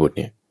สารีบุตรเ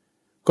นี่ย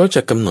ก็จ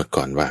ะกำหนด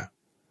ก่อนว่า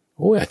โ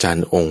อ้ยอาจาร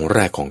ย์องค์แร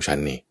กของฉัน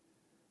นี่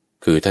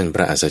คือท่านพ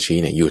ระอัสสชี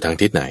เนี่ยอยู่ทาง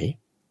ทิศไหน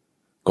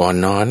ก่อน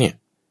นอนเนี่ย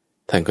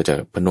ท่านก็จะ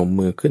พนม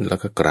มือขึ้นแล้ว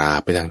ก็กราบ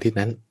ไปทางทิศ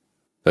นั้น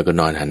แล้วก็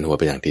นอนหันหัว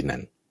ไปทางทิศนั้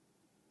น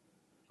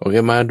โอเค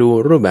มาดู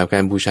รูปแบบกา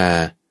รบูชา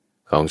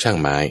ของช่าง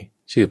ไม้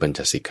ชื่อปัญจ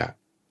สิกะ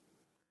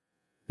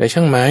ในช่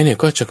างไม้เนี่ย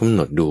ก็จะกำห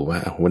นดดูว่า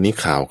วันนี้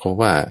ข่าวเขา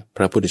ว่าพ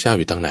ระพุทธเจ้า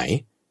อยู่ทางไหน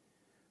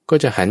ก็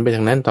จะหันไปท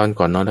างนั้นตอน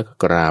ก่อนนอนแล้วก็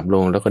กราบล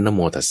งแล้วก็นะโ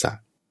มตัสสะ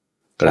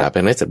กราบไป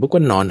นั้นเสร็จปุ๊บก็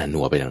นอนหัน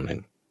หัวไปทางนั้น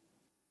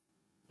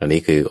อันนี้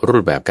คือรู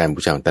ปแบบการบู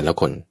ชาของแต่ละ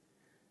คน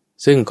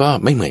ซึ่งก็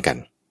ไม่เหมือนกัน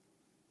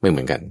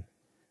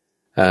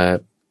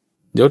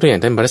ยกตัวอย่า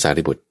งท่านพระสา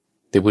รีบุตร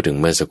ที่พูดถึง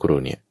เมื่อสักครู่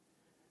เนี่ย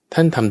ท่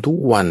านทำทุก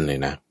วันเลย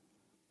นะ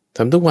ท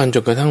ำทุกวันจ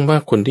นกระทั่งว่า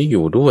คนที่อ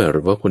ยู่ด้วยห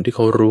รือว่าคนที่เข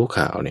ารู้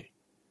ข่าวเนี่ย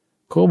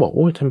เขาก็บอกโ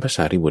อ้ยท่านพระส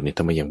ารีบุตรเนี่ยท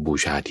ำไมยังบู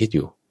ชาทิศอ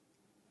ยู่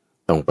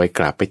ต้องไปก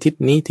ราบไปทิศ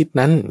นี้ทิศ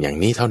นั้นอย่าง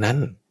นี้เท่านั้น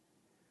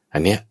อั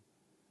นเนี้ย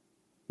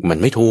มัน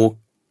ไม่ถูก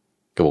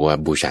ก็บอกว่า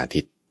บูชา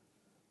ทิศ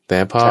แต่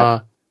พอ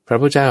พระ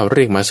พุทธเจ้าเ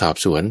รียกมาสอบ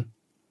สวน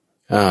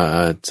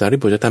สารี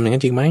บุตรจะทำอย่าง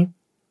นั้นจริงไหม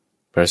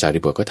พระสารี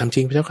บุตรก็ทำจ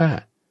ริงพระเจ้าค่ะ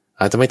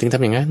ทำไมถึงท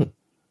ำอย่างนั้น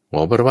เ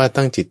พราะว่า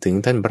ตั้งจิตถึง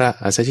ท่านพระ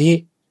อัสสชิ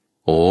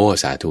โอ้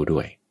สาธุด้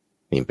วย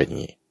นี่เป็นอย่า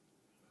งนี้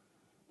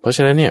เพราะฉ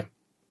ะนั้นเนี่ย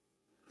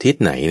ทิศ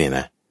ไหนเนี่ยน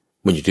ะ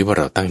มันอยู่ที่ว่า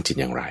เราตั้งจิต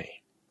อย่างไร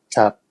ค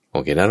รับโอ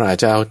เคแล้วเราอาจ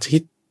จะเอาทิ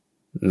ศ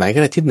ไหนก็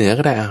ได้ทิศเหนือ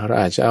ก็ได้เรา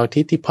อาจจะเอา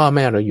ทิศที่พ่อแ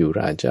ม่เราอยู่เร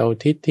าอาจจะเอา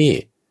ทิศที่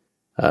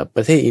ป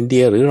ระเทศอินเดี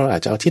ยหรือเราอา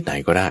จจะเอาทิศไหน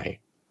ก็ได้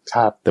ค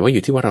รับแต่ว่าอ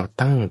ยู่ที่ว่าเรา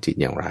ตั้งจิต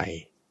อย่างไร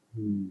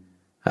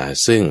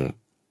ซึ่ง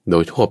โด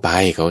ยทั่วไป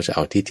เขาจะเอ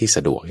าทิศที่ส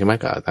ะดวกใช่ไหม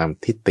ก็ตาม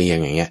ทิศเตียง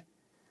อย่างเงี้ย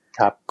ค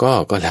รับ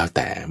ก็แล้วแ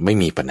ต่ไม่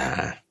มีปัญหา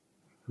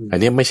อัน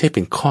นี้ไม่ใช่เ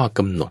ป็นข้อก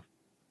ำหนด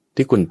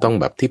ที่คุณต้อง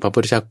แบบที่พระพุ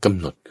ทธเจ้ากำ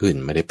หนดขึ้น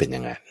ไม่ได้เป็นอย่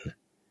างนั้น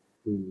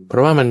เพรา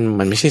ะว่า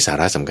มันไม่ใช่สา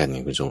ระสำคัญอย่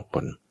างคุณทรงพ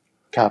ล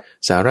ครับ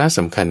สาระส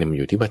ำคัญเนี่ยมัน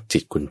อยู่ที่ว่าจิ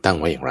ตคุณตั้ง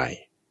ไว้อย่างไร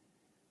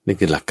นี่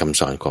คือหลักคำ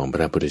สอนของพ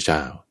ระพุทธเจ้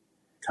า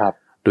ครับ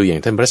ดูอย่าง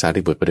ท่านพระสา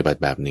รีบุตรปฏิบัติ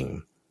แบบหนึ่ง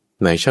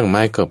ในช่างไ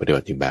ม้ก็ปฏิบั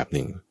ติอีกแบบห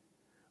นึ่ง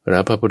แล้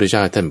วพระพุทธเจ้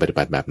าท่านปฏิ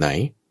บัติแบบไหน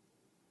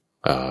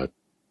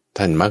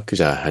ท่านมัก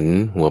จะหัน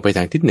หัวไปท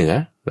างทิศเหนือ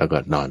แล้วก็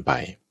นอนไป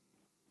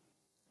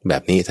แบ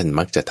บนี้ท่าน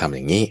มักจะทำอ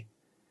ย่างนี้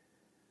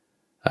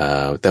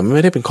แต่ไ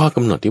ม่ได้เป็นข้อก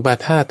ำหนดที่ว่า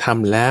ถ้าท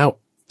ำแล้ว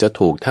จะ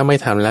ถูกถ้าไม่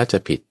ทำแล้วจะ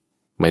ผิด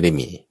ไม่ได้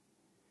มี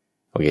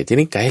โอเคที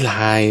นี้ไกด์ไล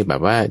น์แบ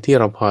บว่าที่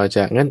เราพอจ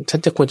ะงั้นฉัน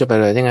จะควรจะไป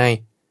อะไรยังไง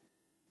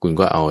คุณ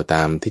ก็เอาต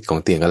ามทิศของ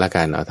เตียงก็แล้ว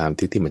กันเอาตาม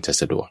ทิศที่มันจะ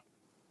สะดวก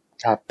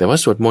ครับแต่ว่า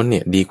สวดมนต์เ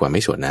นี่ยดีกว่าไ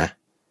ม่สวดนะ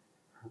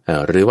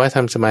หรือว่าท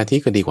ำสมาธิ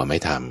ก็ดีกว่าไม่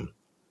ท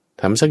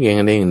ำสักอย่าง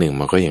ใดอย่างหนึ่ง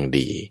มันก็ยัง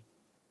ดี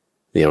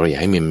เดี๋ยวเราอยาก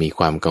ให้มันมีค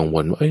วามกังว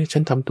ลว่าฉั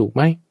นทำถูกไห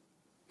ม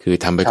คือ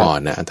ทำไปก่อน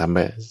นะทำไป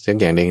สัก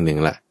อย่างใดอย่างหนึ่ง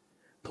ละ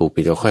ถูก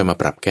ผิดก็ค่อยมา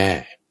ปรับแก้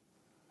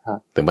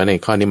แต่ว่าใน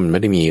ข้อนี้มันไม่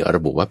ได้มีร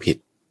ะบุว่าผิด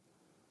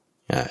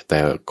แต่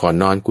ก่อน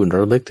นอนคุณร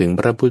ะลึกถึง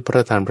พระพุทธพร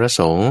ะธรรมพระ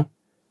สงฆ์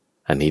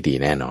อันนี้ดี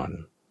แน่นอน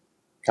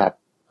ครับ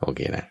โอเค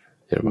นะ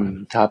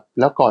ครับ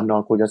แล้วก่อนนอ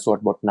นคุณจะสวด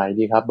บทไหน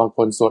ดีครับบางค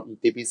นสวดอิ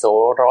ติปิโส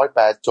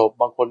108จบ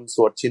บางคนส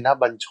วดชิน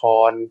บัญช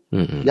ร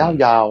ย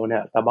าวๆเนี่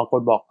ยแต่บางค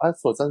นบอก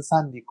สวด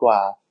สั้นๆดีกว่า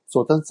ส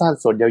วดสั้น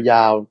ๆสวดย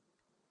าว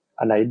ๆ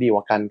อันไหนดีก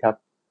ว่ากันครับ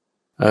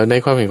ใน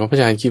ความเห็นของพระอ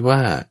าจารย์คิดว่า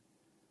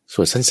ส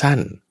วดสั้น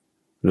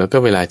ๆแล้วก็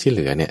เวลาที่เห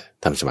ลือเนี่ย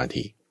ทำสมา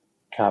ธิ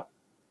ครับ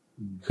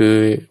คือ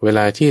เวล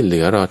าที่เหลื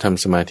อเราท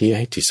ำสมาธิใ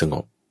ห้จิตสง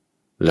บ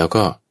แล้ว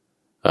ก็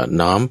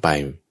น้อมไป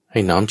ให้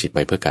น้อมจิตไป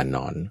เพื่อการน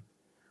อน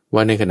ว่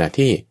าในขณะ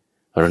ที่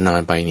เรานอ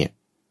นไปเนี่ย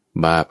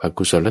บาปอ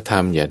กุศลธร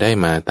รมอย่าได้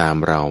มาตาม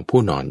เรา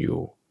ผู้นอนอยู่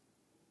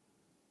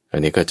อัน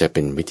นี้ก็จะเ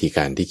ป็นวิธีก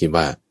ารที่คิด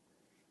ว่า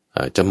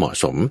จะเหมาะ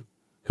สม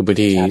คือบาง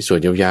ทีสวด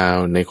ยาว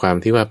ๆในความ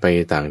ที่ว่าไป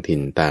ต่างถิ่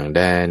นต่างแด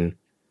น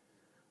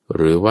ห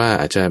รือว่า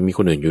อาจจะมีค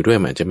นอื่นอยู่ด้วย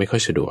มันอาจจะไม่ค่อ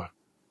ยสะดวก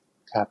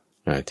ครับ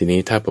ทีนี้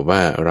ถ้าบอกว่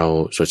าเรา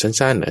สวด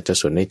สั้นๆอาจจะ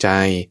สวดในใจ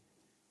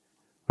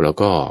แล้ว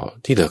ก็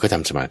ที่เหลือก็ท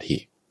ำสมาธิ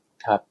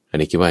ครับอัน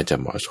นี้คิดว่าจะ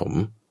เหมาะสม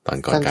ตอน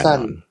ก่อนการ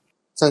นอน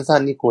สั้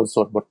นๆนี่ควรส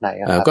วดบทไหน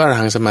ครับก็อร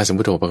หังสัมมาสัม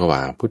พุทโธภคว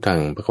าพุทธัง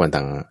ภควัน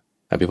ตัง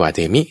อภิวาเท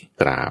มิ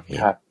กราบ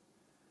ครับ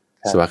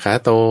สวากขา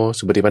โต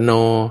สุปฏิปันโน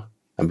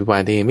อภิวา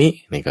เทมิ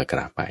นี่ก็กร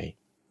าบไป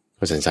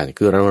ก็สั้นๆ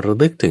คือเราระ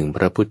ลึกถึงพ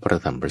ระพุทธพระ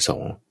ธรรมพระส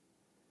งฆ์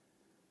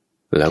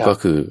แล้วก็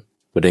คือ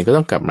ประเด็นก็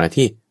ต้องกลับมา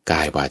ที่ก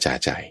ายวาจา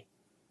ใจ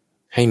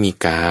ให้มี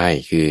กาย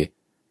คือ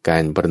กา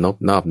รประนบ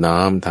นอบน้อ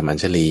มทำอัญ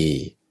ชลี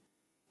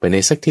ไปใน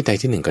สักที่ใด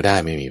ที่หนึ่งก็ได้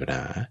ไม่มีปัญห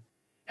า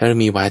ให้เรา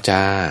มีวาจ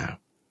า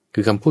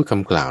คือคำพูดค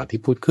ำกล่าวที่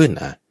พูดขึ้น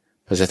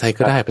ภาษาไทย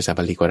ก็ได้ภาษาบ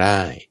าลีก็ไ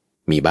ด้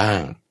มีบ้า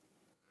ง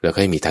แล้วก็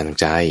ให้มีทาง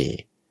ใจ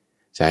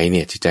เ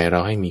นี่ยจิตใจเรา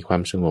ให้มีควา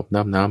มสงบน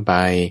อบน้อมไป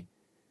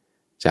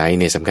ใจ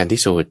เนี่ยสำคัญ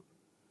ที่สุด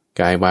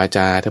กายวาจ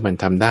าถ้ามัน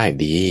ทำได้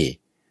ดี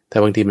ถ้า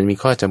บางทีมันมี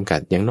ข้อจำกัด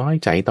อย่างน้อย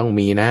ใจต้อง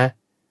มีนะ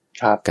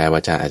ครับกายว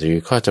าจาอาจจะมี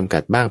ข้อจำกั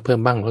ดบ้างเพิ่ม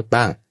บ้างลด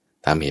บ้าง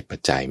ตามเหตุปัจ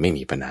จัยไม่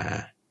มีปัญหา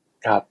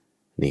ครับ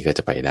นี่ก็จ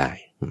ะไปได้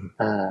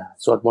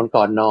สวดมนต์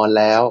ก่อนนอน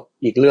แล้ว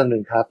อีกเรื่องนึ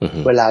งครับ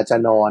เวลาจะ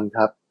นอนค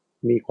รับ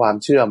มีความ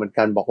เชื่อเหมือน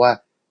กันบอกว่า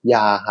อ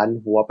ย่าหัน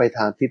หัวไปท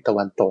างทิศตะ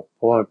วันตกเพ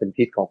ราะว่ามันเป็น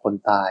ทิศของคน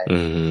ตาย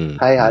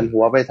ให้หันหั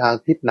วไปทาง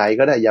ทิศไหน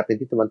ก็ได้อย่าเป็น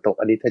ทิศตะวันตก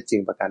อันนี้แท้จริ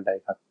งประการใด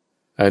ครับ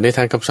ในท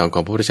างคำสอนขอ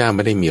งพระพุทธเจ้าไ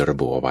ม่ได้มีระ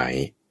บุเอาไว้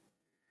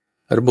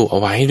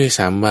ด้วย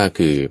ซ้ำว่า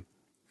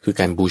คือ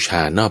การบูช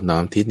านอบน้อ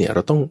มทิศเนี่ยเร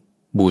าต้อง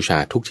บูชา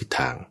ทุกทิศ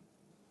ทาง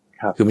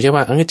คือไม่ใช่ว่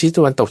าทิศต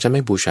ะวันตกฉันไ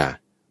ม่บูชา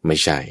ไม่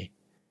ใช่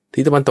ทิ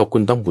ศตะวันตกคุ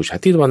ณต้องบูชา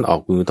ทิศตะวันออก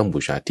คุณต้องบู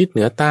ชาทิศเห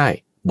นือใต้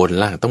บน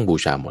ล่างต้องบู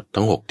ชาหมด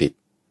ทั้ง6ทิศ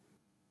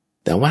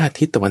แต่ว่า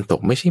ทิศตะวันตก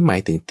ไม่ใช่หมาย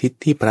ถึงทิศ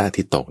ที่พระอา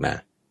ทิตย์ตกนะ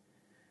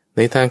ใ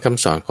นทางค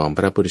ำสอนของพ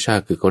ระพุทธเจ้า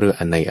คือเขาเรียก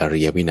ในอริ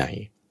ยวินัย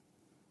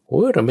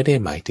เราไม่ได้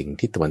หมายถึง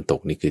ทิศตะวันตก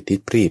นี่คือทิศ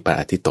ที่พระ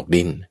อาทิตย์ตก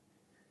ดิน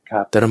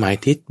แต่เราหมาย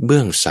ทิศเบื้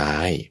องซ้า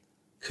ย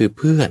คือเ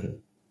พื่อน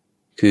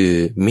คือ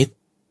มิตร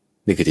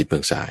นี่คือทิศเบื้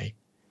องซ้าย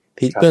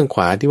ทิศเบื้องข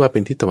วาที่ว่าเป็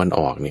นทิศตะวันอ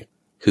อกเนี่ย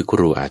คือค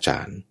รูอาจา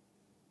รย์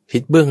ทิ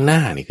ศเบื้องหน้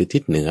านี่คือทิ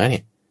ศเหนือเนี่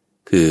ย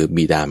คือ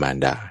บิดามาร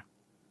ดา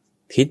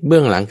ทิศเบื้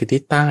องหลังคือทิ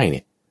ศใต้เ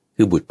นี่ย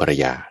คือบุตรภรร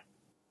ยา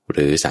ห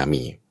รือสา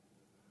มี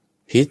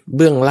ทิศเ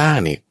บื้องล่าง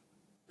เนี่ย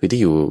คือที่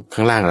อยู่ข้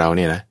างล่างเราเ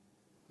นี่ยนะ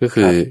ก็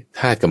คือท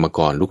าสกรรมก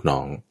รลูกน้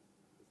อง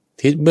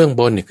ทิศเบื้อง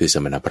บนเนี่ยคือส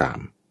มณพราหม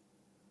ณ์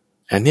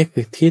อันนี้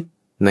คือทิศ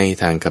ใน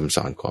ทางคำส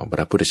อนของพ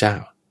ระพุทธเจ้า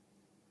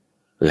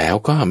แล้ว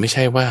ก็ไม่ใ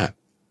ช่ว่า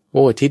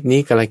ทิศนี้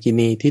กัลกิ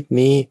ณีทิศ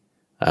นี้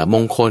ม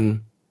งคล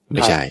ไ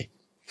ม่ใช่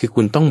คือ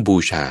คุณต้องบู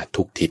ชา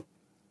ทุกทิศ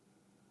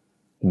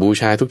บู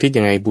ชาทุกทิศ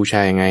ยังไงบูช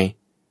ายังไง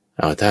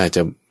ถ้าจ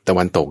ะตะ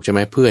วันตกใช่ไหม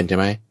เพื่อนใช่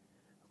ไหม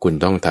คุณ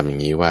ต้องทำอย่า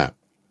งนี้ว่า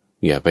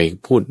อย่าไป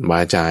พูดว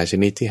าจาช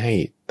นิดที่ให้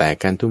แตก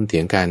กันทุ่มเถี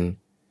ยงกัน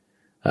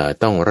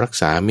ต้องรัก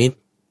ษามิตร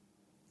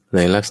ใน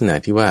ลักษณะ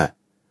ที่ว่า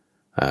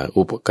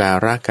อุปกา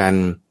ระกัน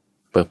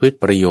ประพฤติ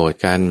ประโยชน์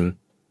กัน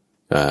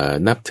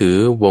นับถือ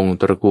วง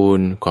ตระกูล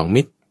ของ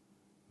มิตร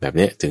แบบ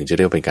นี้ถึงจะเ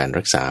รียกเป็นการ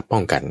รักษาป้อ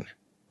งกัน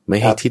ไม่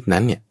ให้ทิศนั้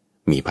นเนี่ย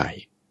มีภัย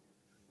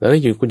แล้ว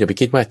อยู่คุณอย่าไป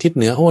คิดว่าทิศเ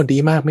หนือดี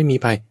มากไม่มี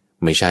ภัย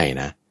ไม่ใช่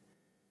นะ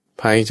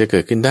ภัยจะเกิ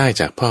ดขึ้นได้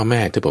จากพ่อแม่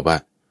ที่บอกว่า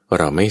เ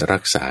ราไม่รั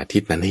กษาทิ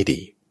ศนั้นให้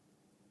ดี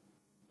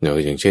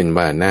อย่างเช่น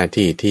ว่าหน้า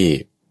ที่ที่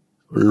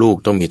ลูก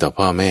ต้องมีต่อ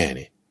พ่อแม่เ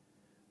นี่ย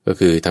ก็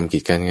คือทำกิ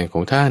จการงานข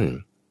องท่าน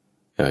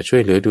ช่ว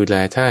ยเหลือดูแล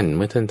ท่านเ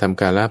มื่อท่านท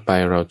ำการละไป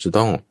เราจะ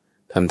ต้อง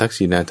ทำทัก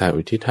ษิณาทาน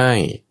อุทิศให้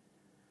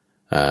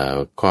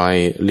คอย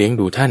เลี้ยง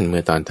ดูท่านเมื่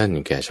อตอนท่าน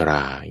แก่ชร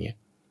าอย่างเงี้ย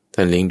ท่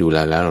านเลี้ยงดูแ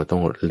ล้วเราต้อ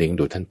งเลี้ยง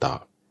ดูท่านต่อ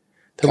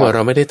ถ้าว่าเร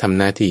าไม่ได้ทำ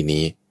หน้าที่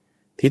นี้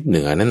ทิศเห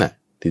นือนั่นน่ะ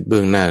ทิศเบื้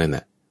องหน้านั่น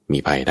น่ะมี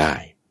ภัยได้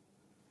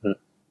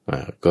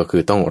ก็คื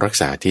อต้องรัก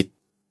ษาทิศ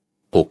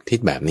ผูกทิศ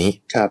แบบนี้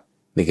ครับ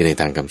นี่คือใน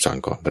ทางคำสอน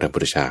ของพระพุ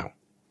ทธเจ้า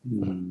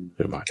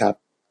ครับ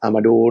เอาม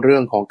าดูเรื่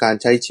องของการ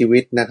ใช้ชีวิ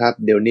ตนะครับ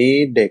เดี๋ยวนี้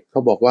เด็กเข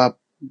าบอกว่า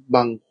บ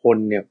างคน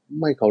เนี่ย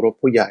ไม่เคารพ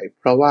ผู้ใหญ่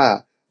เพราะว่า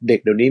เด็ก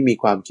เดี๋ยวนี้มี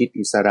ความคิด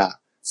อิสระ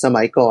ส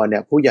มัยก่อนเนี่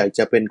ยผู้ใหญ่จ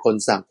ะเป็นคน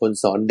สั่งคน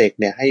สอนเด็ก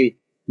เนี่ยให้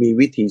มี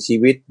วิถีชี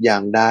วิตอย่า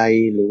งใด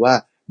หรือว่า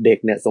เด็ก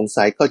เนี่ยสง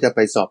สัยก็จะไป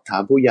สอบถา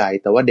มผู้ใหญ่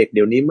แต่ว่าเด็กเ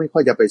ดี๋ยวนี้ไม่ค่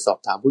อยจะไปสอบ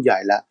ถามผู้ใหญ่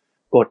ละ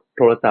กดโ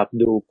ทรศัพท์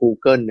ดู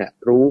Google เนี่ย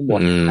รู้หม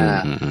ด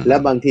และ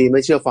บางทีไ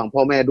ม่เชื่อฟังพ่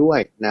อแม่ด้วย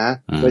นะ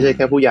ไม่ใช่แ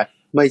ค่ผู้ใหญ่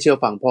ไม่เชื่อ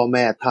ฟังพ่อแ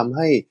ม่ทำใ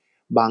ห้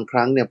บางค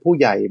รั้งเนี่ยผู้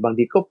ใหญ่บาง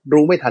ทีก็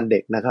รู้ไม่ทันเด็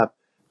กนะครับ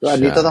แล้วอัน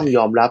นี้ต้องย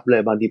อมรับเล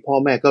ยบางทีพ่อ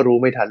แม่ก็รู้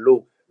ไม่ทัน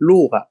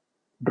ลูกอ่ะ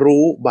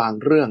รู้บาง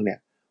เรื่องเนี่ย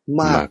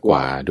มากก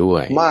ว่าด้ว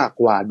ย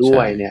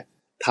เนี่ย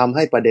ทำใ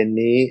ห้ประเด็น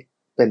นี้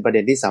เป็นประเด็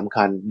นที่สำ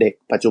คัญเด็ก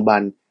ปัจจุบัน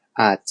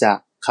อาจจะ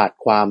ขาด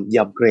ความย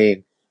ำเกรง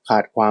ขา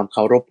ดความเค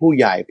ารพผู้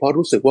ใหญ่เพราะ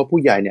รู้สึกว่าผู้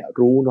ใหญ่เนี่ย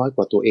รู้น้อยก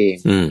ว่าตัวเอง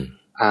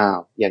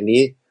อย่าง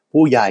นี้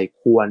ผู้ใหญ่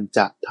ควรจ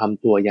ะท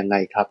ำตัวยังไง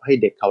ครับให้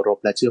เด็กเคารพ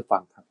และเชื่อฟั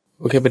งครับ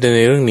โอเคประเด็นใ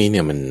นเรื่องนี้เ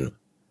นี่ยมั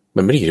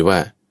นไม่ได้อยู่ที่ว่า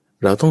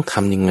เราต้องท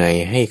ำยังไง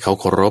ให้เขา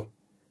เคารพ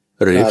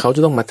หรือเขาจ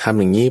ะต้องมาทำ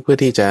อย่างนี้เพื่อ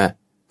ที่จะ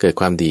เกิด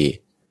ความดี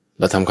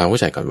เราทำความเข้า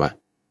ใจก่อนว่า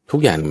ทุก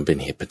อย่างมันเป็น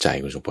เหตุปัจจัย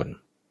คุณสมพล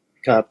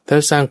ครับถ้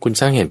าคุณ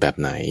สร้างเหตุแบบ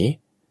ไหน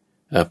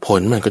ผ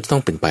ลมันก็จะต้อ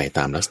งเป็นไปต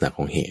ามลักษณะข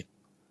องเหตุ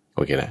โอ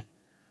เคนะ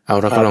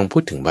เรากำลังพู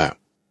ดถึงแบบ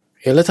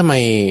แล้วทำไม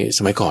ส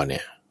มัยก่อนเนี่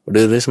ยหรื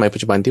อสมัยปัจ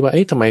จุบันที่ว่า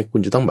ทำไมคุ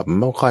ณจะต้องแบบ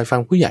มาคอยฟัง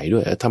ผู้ใหญ่ด้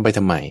วยทำไปท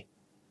ำไม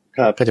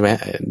ก็จะไหม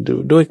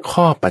ด้วย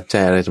ข้อปัจจั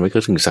ยอะไรทำไมเข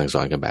าถึงสั่งส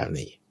อนกันแบบ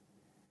นี้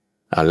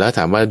แล้วถ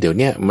ามว่าเดี๋ยว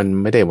นี้มัน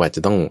ไม่ได้ว่าจ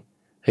ะต้อง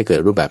ให้เกิด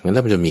รูปแบบนั้นแล้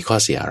วมันจะมีข้อ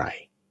เสียอะไร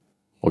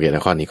โอเคน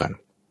ะข้อนี้ก่อน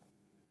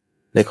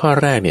ในข้อ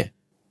แรกเนี่ย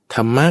ธ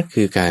รรมะ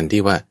คือการ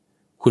ที่ว่า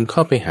คุณเข้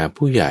าไปหา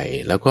ผู้ใหญ่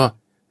แล้วก็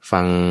ฟั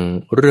ง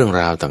เรื่อง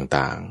ราว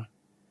ต่าง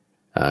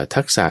ๆ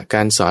ทักษะก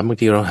ารสอนบาง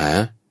ทีเราห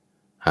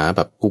าแบ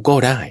บ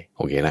Google ได้โ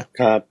อเคนะ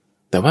ครับ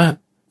แต่ว่า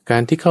กา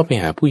รที่เข้าไป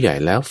หาผู้ใหญ่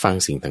แล้วฟัง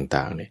สิ่ง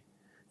ต่างๆเนี่ย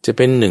จะเ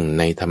ป็นหนึ่ง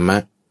ในธรรมะ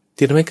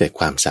ที่ทำให้เกิด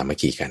ความสามัค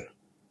คีกัน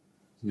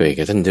โดย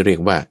ท่านจะเรีย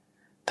กว่า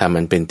ถ้ามั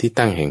นเป็นที่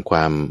ตั้งแห่งคว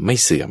ามไม่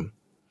เสื่อม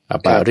อ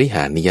ปาริห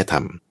านิยธร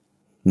รม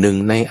หนึ่ง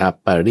ในอ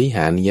ปาริห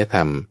านิยธร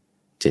รม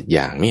7อ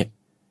ย่างเนี่ย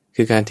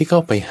คือการที่เข้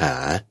าไปหา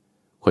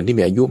คนที่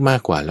มีอายุมา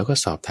กกว่าแล้วก็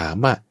สอบถาม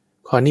ว่า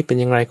ข้อนี้เป็น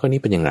ยังไงข้อนี้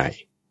เป็นยังไง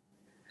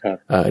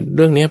เ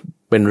รื่องนี้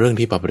เป็นเรื่อง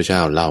ที่พระพุทธเจ้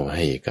าเล่าใ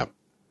ห้กับ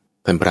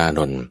ท่านพระอาน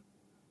นท์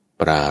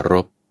ปราร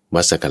ภ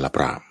วัสกลพ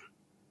ราหมณ์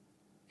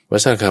วั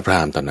สกลพร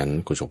าหมณ์ตอนนั้น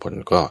คุณสมพล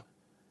ก็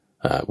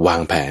วา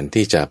งแผน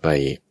ที่จะไป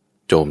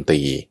โจมตี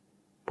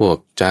พวก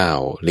เจ้า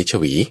ลิช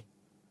วี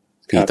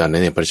ที่ตอนนั้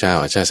นเนี่ยพระเจ้า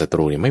อาชาติศัต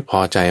รูเนี่ยไม่พอ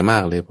ใจมา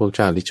กเลยพวกเ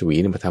จ้าลิชวี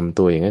เนี่ยมาทำ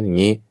ตัวอย่างนั้นอย่าง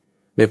นี้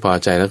ไม่พอ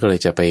ใจแล้วก็เลย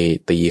จะไป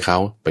ตีเขา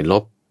ไปล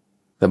บ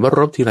แต่ว่าร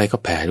บทีไรก็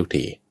แพ้ทุก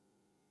ที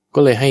ก็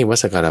เลยให้วั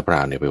สกลพร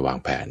าหมณ์เนี่ยไปวาง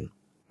แผน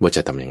ว่าจ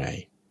ะทำยังไง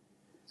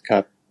ครั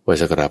บวั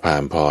สกลพราห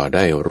มณ์พอไ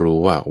ด้รู้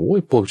ว่าโอ้ย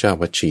พวกเจ้า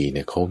วัชีเ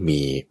นี่ยเขา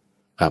มี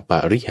อปา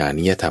ริหา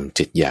นิยธรรม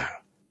7อย่าง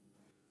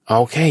เอา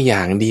แค่อย่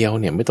างเดียว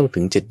เนี่ยไม่ต้องถึ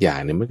ง7อย่าง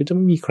เนี่ยมันก็จะไ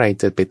ม่มีใคร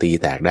จะไปตี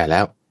แตกได้แล้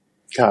ว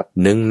ครับ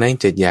หนึ่งใน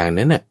7อย่าง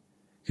นั้นน่ะ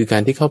คือกา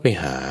รที่เข้าไป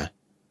หา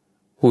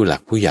ผู้หลั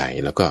กผู้ใหญ่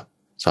แล้วก็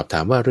สอบถา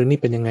มว่าเรื่องนี้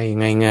เป็นยัง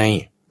ไง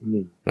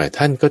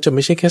ท่านก็จะไ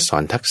ม่ใช่แค่สอ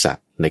นทักษะ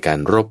ในการ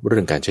รบเรื่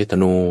องการใช้ธ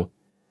นู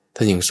ท่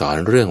านยังสอน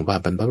เรื่องว่า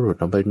บรรพบุรุษ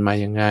เราเป็นมา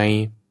ยังไง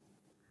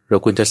เรา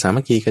ควรจะสา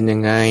มัคคีกันยั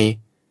งไง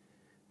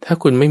ถ้า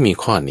คุณไม่มี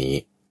ข้อนี้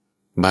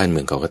บ้านเมื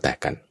องเขาก็แตก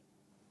กัน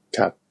ค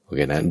รับโอเค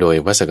นะโดย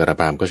วัสกล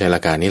พราหมณ์ก็ใช้หลั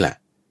กการนี้แหละ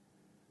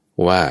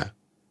ว่า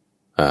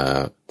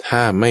ถ้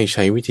าไม่ใ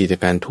ช้วิธี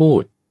การทู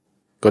ต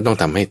ก็ต้อง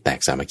ทำให้แตก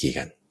สามัคคี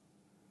กัน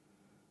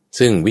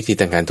ซึ่งวิธี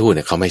ทางการทูตเ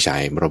นี่ยเขาไม่ใช้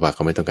เพราะว่าเข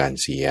าไม่ต้องการ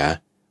เสีย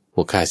พ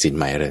วกค่าสินไ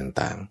หมอะไร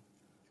ต่าง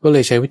ๆก็เล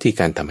ยใช้วิธี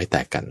การทำให้แต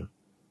กกัน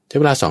ใช้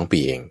เวลา2 ปี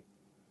เอง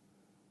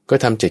ก็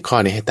ทำ7ข้อ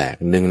นี้ให้แตก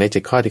หนึ่งใน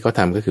7ข้อที่เขา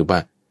ทำก็คือว่า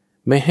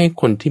ไม่ให้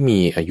คนที่มี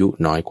อายุ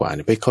น้อยกว่า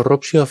ไปเคารพ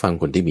เชื่อฟัง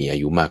คนที่มีอา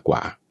ยุมากกว่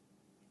า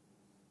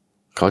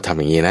เขาทำ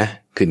อย่างนี้นะ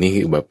คือนี่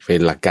คือแบบเป็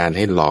นหลักการใ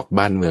ห้หลอก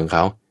บ้านเมืองเข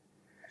า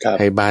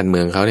ให้บ้านเมื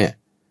องเขาเนี่ย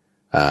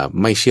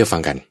ไม่เชื่อฟั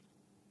งกัน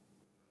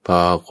พอ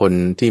คน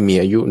ที่มี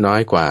อายุน้อ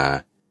ยกว่า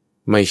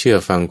ไม่เชื่อ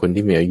ฟังคน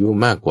ที่มีอายุ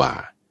มากกว่า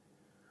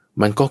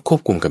มันก็คว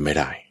บคุมกันไม่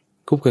ได้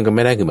ควบคุมกันไ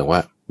ม่ได้คือหมายว่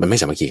ามันไม่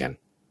สามัคคีกัน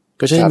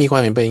ก็จะมีควา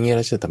มเห็นไปอย่างนี้แ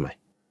ล้วจะทำไม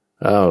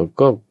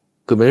ก็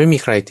คือมันไม่มี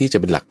ใครที่จะ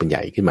เป็นหลักเป็นให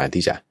ญ่ขึ้นมา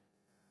ที่จะ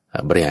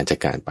บริหารจัด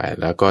การไป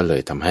แล้วก็เล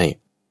ยทำให้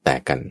แต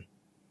กกัน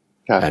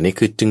อันนี้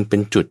คือจึงเป็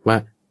นจุดว่า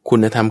คุ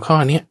ณธรรมข้อ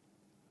นี้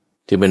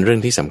จึงเป็นเรื่อ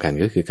งที่สำคัญ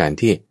ก็คือการ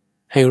ที่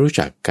ให้รู้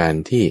จักการ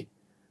ที่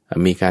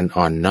มีการ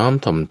อ่อนน้อม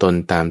ถ่อมตน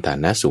ตามฐา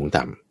นะสูง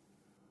ต่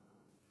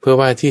ำเพื่อ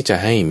ว่าที่จะ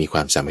ให้มีคว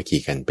ามสามัคคี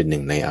กันเป็นหนึ่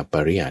งในอป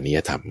ริหานิย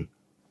ธรรม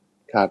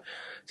ครับ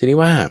ทีนี้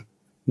ว่า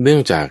เนื่อ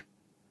งจาก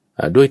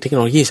ด้วยเทคโน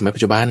โลยีสมัยปั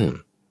จจุบัน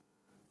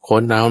ค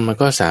นเรามัน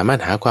ก็สามารถ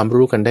หาความ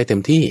รู้กันได้เต็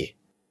มที่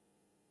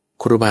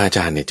ครูบาอาจ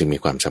ารย์เนี่ยจึงมี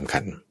ความสำคั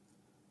ญ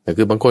แต่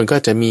คือบางคนก็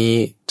จะมี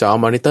จอ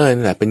มอนิเตอร์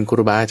นี่แหละเป็นค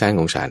รูบาอาจารย์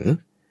ของฉัน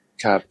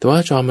ครับแต่ว่า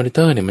จอมอนิเต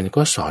อร์เนี่ยมัน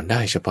ก็สอนได้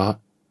เฉพาะ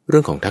เรื่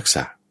องของทักษ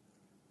ะ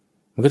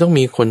มันก็ต้อง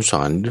มีคนส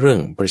อนเรื่อง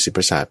ประสิทธิป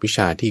ระสาทวิช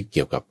าที่เ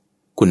กี่ยวกับ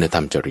คุณธร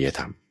รมจริยธ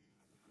รรม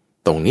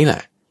ตรงนี้แหล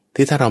ะ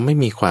ที่ถ้าเราไม่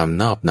มีความ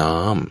นอบน้อ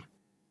ม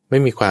ไม่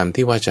มีความ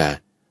ที่ว่าจะ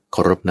เค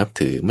ารพนับ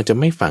ถือมันจะ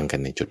ไม่ฟังกัน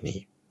ในจุดนี้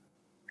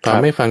พอ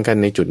ไม่ฟังกัน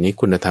ในจุดนี้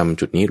คุณธรรม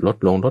จุดนี้ลด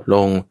ล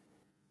ง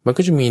มัน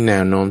ก็จะมีแน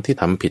วโน้มที่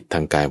ทำผิดทา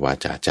งกายวา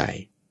จาใจ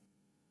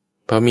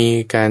พอมี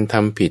การท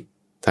ำผิด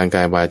ทางก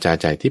ายวาจา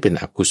ใจที่เป็น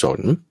อกุศล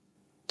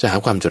จะหา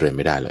ความเจริญไ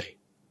ม่ได้เลย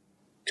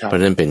เพรา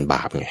ะนั่นเป็นบ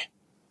าปไง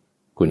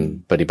คุณ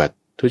ปฏิบัติ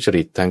ทุจ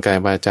ริตทางกาย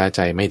วาจาใจ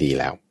ไม่ดี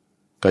แล้ว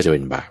ก็จะเป็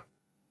นบาป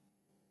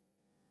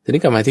ที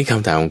นี้กลับมาที่ค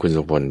ำถามของคุณ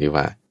สุพลดี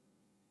ว่า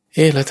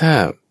แล้วถ้า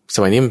ส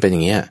มัยนี้มันเป็นอย่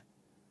างเงี้ย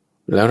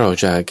แล้วเรา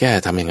จะแก้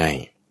ทำยังไง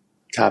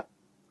ครับ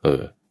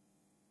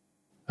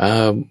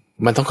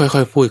มันต้องค่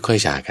อยๆพูดค่อย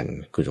จากัน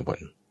คุณสุพล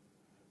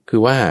คื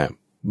อว่า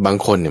บาง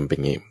คนเนี่ยเป็น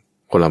อย่างงี้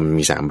คนเรา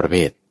มี3ประเภ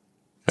ท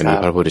อันนี้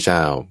พระพุทธเจ้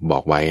าบอ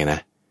กไว้นะ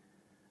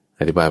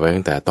อธิบายไว้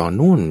ตั้งแต่ตอน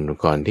นู่น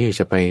ก่อนที่จ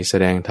ะไปแส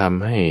ดงธรรม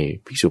ให้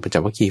ภิกษุปัญจ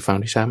วัคคีย์ฟัง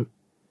ด้วยซ้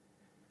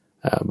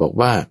ำบอก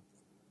ว่า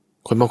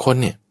คนบางคน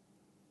เนี่ย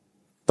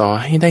ต่อ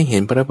ให้ได้เห็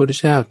นพระพุทธ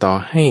เจ้าต่อ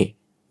ให้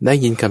ได้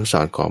ยินคำส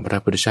อนของพระ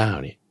พุทธเจ้า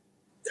เนี่ย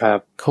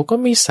เขาก็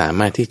ไม่สา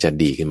มารถที่จะ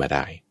ดีขึ้นมาไ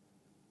ด้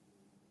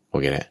โอ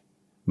เคนะ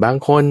บาง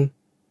คน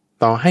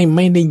ต่อให้ไ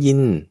ม่ได้ยิน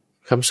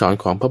คำสอน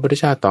ของพระพุทธ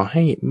เจ้าต่อใ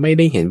ห้ไม่ไ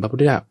ด้เห็นพระพุท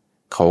ธเจ้า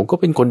เขาก็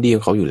เป็นคนดีข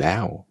องเขาอยู่แล้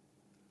ว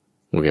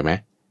โอเคไหม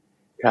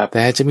ครับแ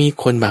ต่จะมี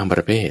คนบางป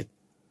ระเภท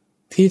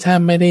ที่ถ้า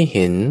ไม่ได้เ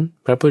ห็น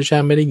พระพุทธเจ้า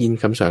ไม่ได้ยิน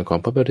คำสอนของ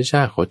พระพุทธเจ้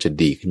าเขาจะ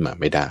ดีขึ้นมา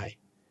ไม่ได้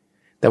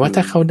แต่ว่าถ้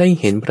าเขาได้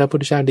เห็นพระพุท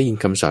ธเจ้าได้ยิน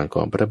คำสอนข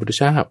องพระพุทธ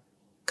เจ้า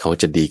เขา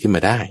จะดีขึ้นม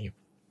าได้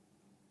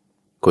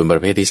คนปร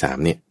ะเภทที่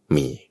3เนี่ย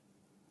มี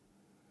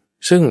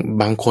ซึ่ง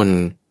บางคน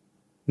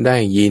ได้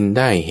ยิน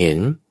ได้เห็น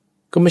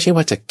ก็ไม่ใช่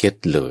ว่าจะเก็ต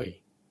เลย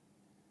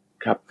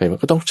ครับมัน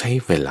ก็ต้องใช้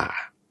เวลา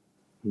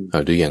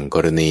ดูอย่างก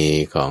รณี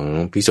ของ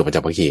ภิกษุปัญจ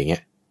วัคคีย์อย่างเงี้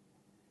ย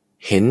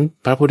เห็น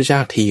พระพุทธเจ้า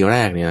ทีแร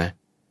กเนี่ยนะ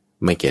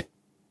ไม่เก็ต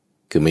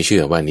คือไม่เชื่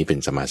อว่านี้เป็น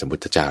สมมาสัมพุท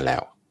ธเจ้าแล้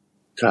ว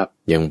ครับ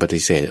ยังป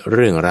ฏิเสธเ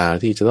รื่องราว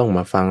ที่จะต้องม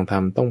าฟังธรร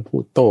มต้องพู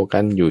ดโต้กั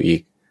นอยู่อี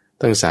ก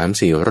ตั้ง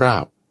 3-4 รอ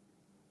บ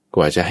ก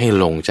ว่าจะให้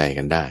ลงใจ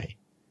กันได้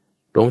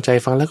ลงใจ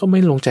ฟังแล้วก็ไม่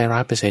ลงใจ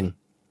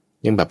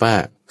 100% ยังแบบว่า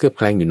เคลือบแ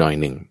คลงอยู่หน่อย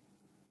หนึ่ง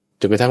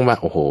จนกระทั่งว่า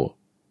โอ้โห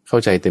เข้า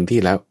ใจเต็มที่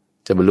แล้ว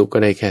จะบรรลุก็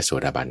ได้แค่โส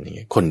ดาบันอย่างเ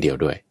งี้ยคนเดียว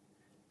ด้วย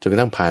จนกระ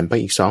ทั่งผ่านไป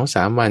อีก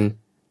 2-3 วัน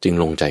จึง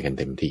ลงใจกัน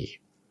เต็มที่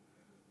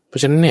เพรา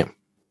ะฉะนั้นเนี่ย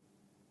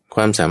ค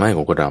วามสามารถข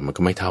องคนเรามัน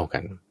ก็ไม่เท่ากั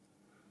น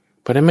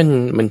เพราะฉะนั้น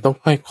มันต้อง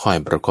ค่อย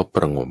ๆประคบป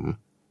ระหงม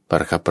ป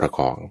ระคับประค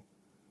อง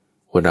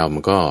คนเรามั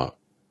นก็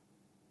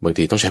บาง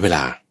ทีต้องใช้เวล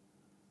า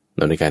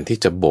ในการที่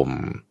จะบ่ม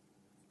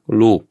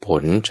ลูกผ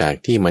ลจาก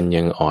ที่มัน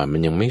ยังอ่อนมั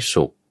นยังไม่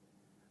สุก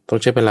ต้อง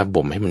ใช้เวลา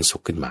บ่มให้มันสุ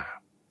กขึ้นมา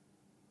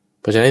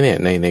เพราะฉะนั้นเนี่ย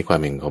ในความ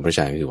เห็นของพระอาจ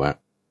ารย์คือว่า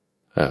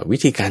วิ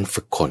ธีการ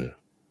ฝึกคน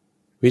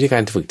วิธีกา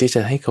รฝึกที่จ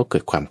ะให้เขาเกิ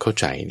ดความเข้า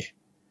ใจเนี่ย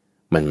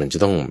มันจะ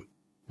ต้อง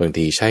บาง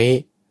ทีใช้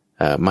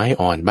ไม้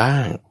อ่อนบ้า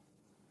ง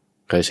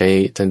ก็ใช้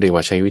ท่านเรียก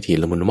ว่าใช้วิธี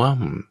ละมุนละม่อ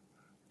ม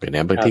น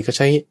ะบางทีก็ใ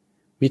ช้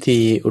วิธี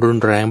รุน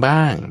แรงบ้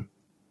าง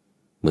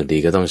บางที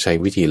ก็ต้องใช้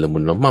วิธีละมุ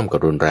นละม่อมกับ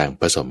รุนแรง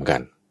ผสมกั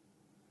น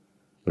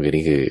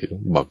นี่คือ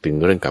บอกถึง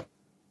เรื่องกับ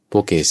พ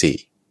วกเกสี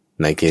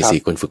ในเกสี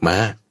คนฝึกม้า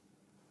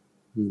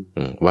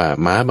ว่า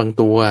ม้าบาง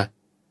ตัว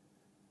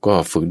ก็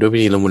ฝึกด้วยวิ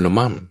ธีละมุนละ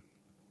ม่อม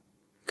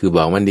คือบ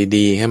อกมัน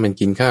ดีๆให้มัน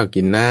กินข้าว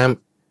กินน้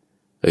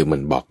ำมั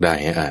นบอกได้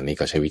นี่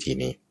ก็ใช้วิธี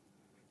นี้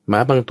ม้า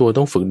บางตัว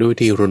ต้องฝึกด้วยวิ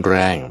ธีรุนแร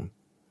ง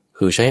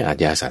คือใช้อาท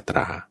ยาสาตร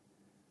า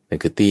นั่น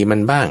คือตีมั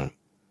นบ้าง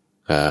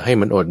ให้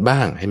มันอดบ้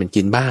างให้มัน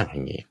กินบ้างอ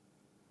ย่างนี้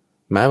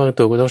ม้าบาง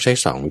ตัวก็ต้องใช้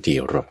2วิธี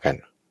รวมกัน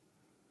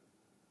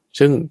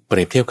ซึ่งเป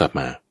รียบเทียบกลับ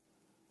มา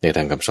ในท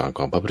างคำสอนข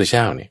องพระพุทธเ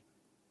จ้าเนี่ย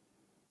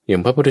อย่า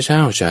งพระพุทธเจ้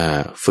าจะ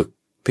ฝึก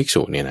ภิก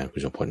ษุเนี่ยนะคุ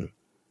ณสมพล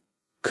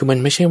คือมัน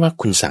ไม่ใช่ว่า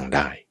คุณสั่งไ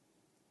ด้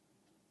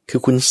คือ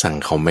คุณสั่ง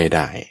เขาไม่ไ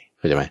ด้เ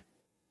ข้าใจไหม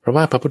เพราะ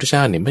ว่าพระพุทธเจ้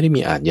าเนี่ยไม่ได้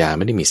มีอาทยา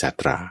ไม่ได้มีศาส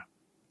ตรา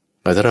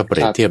ถ้าเราเป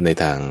รียบเทียบใน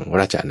ทาง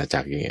ราชอาณาจั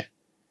กรอย่างเงี้ย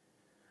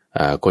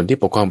คนที่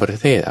ปกครองประ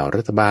เทศ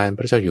รัฐบาลพ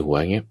ระเจ้าอยู่หัว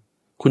อย่างเงี้ย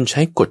คุณใ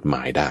ช้กฎหม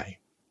ายได้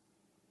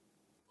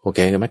โอเค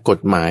ไหมกฎ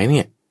หมายเ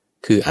นี่ย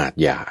คืออาท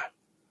ยา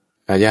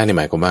เนี่ยห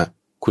มายความว่า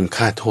คุณ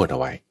ฆ่าโทษเอา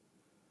ไว้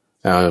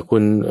คุ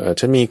ณ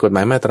ฉันมีกฎหม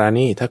ายมาตรา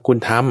นี้ถ้าคุณ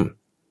ท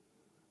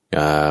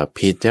ำ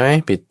ผิดใช่ไหม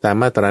ผิดตาม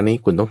มาตรานี้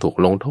คุณต้องถูก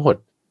ลงโทษ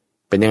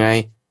เป็นยังไง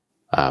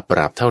ป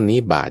รับเท่านี้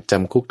บาทจ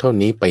ำคุกเท่า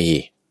นี้ปี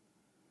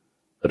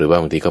หรือว่า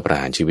บางทีก็ประ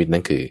หารชีวิตนั่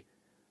นคือ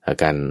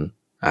การ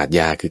อาทย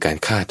าคือการ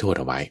ฆ่าโทษ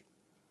เอาไว้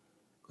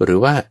หรือ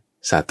ว่า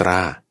ศาสต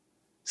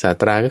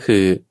ราก็คื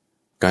อ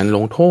การล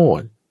งโทษ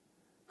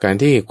การ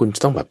ที่คุณจะ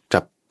ต้องแบบ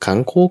จับขัง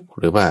คุก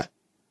หรือว่า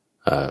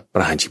ป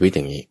ระหารชีวิตอ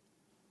ย่างนี้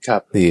ครั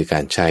บนี่คือกา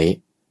รใช้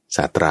ศ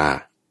าสตรา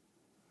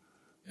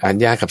อาท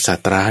ยากับศาส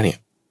ตราเนี่ย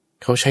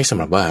เขาใช้สำ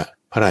หรับว่า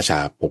พระราชา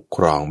ปกค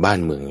รองบ้าน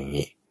เมืองอย่าง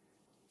นี้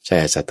ใช้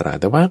ศาสตรา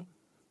แต่ว่า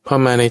พอ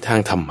มาในทาง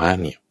ธรรมะ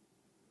เนี่ย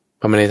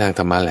พอมาในทางธ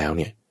รรมะแล้ว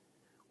เนี่ย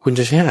คุณจ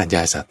ะใช้อาทย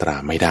าศาสตรา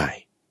ไม่ได้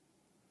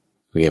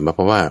เรียนมาเพ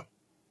ราะว่า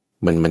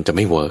มันจะไ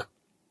ม่เวิร์ก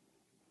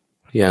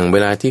อย่างเว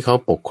ลาที่เขา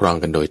ปกครอง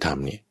กันโดยธรรม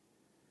เนี่ย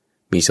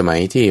มีสมัย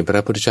ที่พร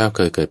ะพุทธเจ้าเค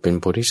ยเกิดเป็น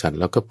โพธิสัตว์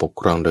แล้วก็ปก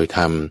ครองโดยธ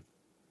รรม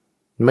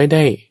ไม่ไ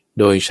ด้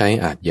โดยใช้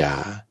อาทยา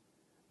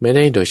ไม่ไ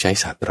ด้โดยใช้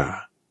ศาสตรา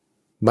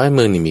บ้านเ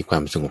มืองนี่มีควา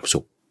มสงบสุ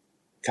ข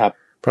ครับ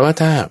เพราะว่า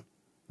ถ้า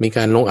มีก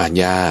ารลงอาท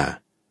ยา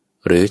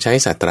หรือใช้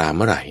ศาสตราเ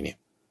มื่อไหร่เนี่ย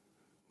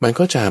มัน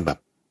ก็จะแบบ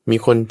มี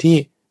คนที่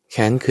แ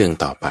ค้นเคือง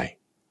ต่อไป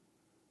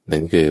นั่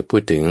นคือพู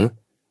ดถึง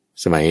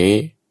สมัย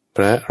พ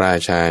ระรา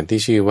ชาที่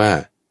ชื่อว่า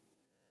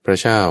พระ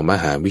เจ้าม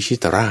หาวิชิ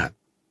ตราช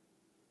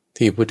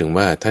ที่พูดถึง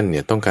ว่าท่านเ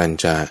นี่ยต้องการ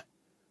จะ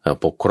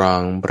ปกครอง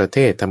ประเท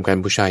ศทำการ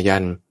บูชายั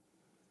ญ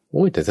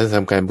แต่ถ้าท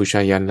ำการบูช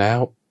ายัญแล้ว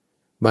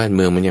บ้านเ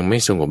มืองมันยังไม่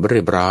สงบเรี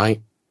ยบร้อย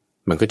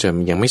มันก็จะ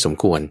ยังไม่สม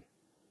ควร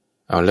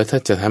เอาแล้วถ้า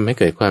จะทำให้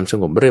เกิดความส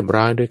งบเรียบ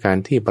ร้อยด้วยการ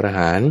ที่ประห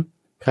าร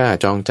ฆ่า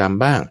จองจ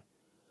ำบ้าง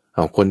เอ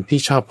าคนที่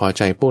ชอบพอใ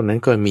จพวกนั้น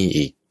ก็มี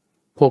อีก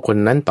พวกคน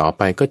นั้นต่อไ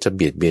ปก็จะเ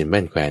บียดเบียนแ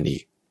ว่นแควนอี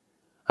ก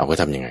เอาก็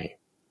ทำยังไง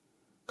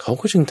เขา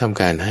ก็จึงท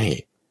ำการให้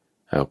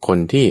คน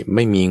ที่ไ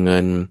ม่มีเงิ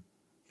น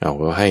เอา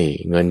ก็ให้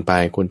เงินไป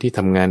คนที่ท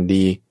ำงาน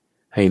ดี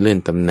ให้เลื่อน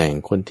ตำแหน่ง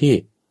คนที่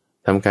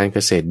ทำการเก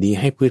ษตรดี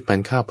ให้พืชพัน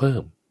ธุ์ข้าวเพิ่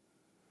ม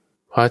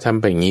พอทำ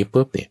ไปอย่างนี้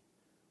ปุ๊บเนี่ย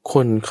ค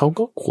นเขา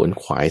ก็ขวน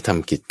ขวายท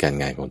ำกิจการ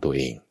งานของตัวเ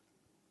อง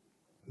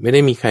ไม่ได้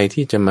มีใคร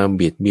ที่จะมาเ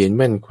บียดเบียนแ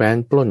ว่นแคว้น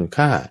ปล้น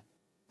ฆ่า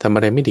ทำอ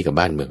ะไรไม่ดีกับ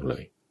บ้านเมืองเล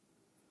ย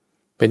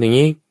เป็นอย่าง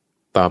นี้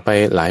ต่อไป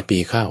หลายปี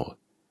เข้า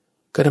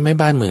ก็ทำให้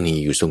บ้านเมืองนี้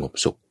อยู่สงบ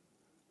สุข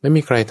ไม่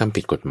มีใครทำ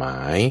ผิดกฎหมา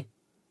ย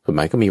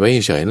ก็มีไว้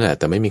เฉยๆนั่นแหละ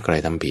แต่ไม่มีใคร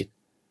ทำผิด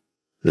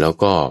แล้ว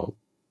ก็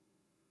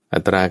อั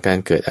ตราการ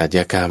เกิดอาชญ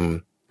ากรรม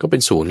ก็เป็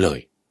นศูนย์เลย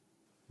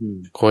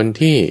คน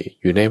ที่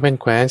อยู่ในแว่น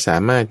แคว้นสา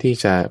มารถที่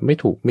จะไม่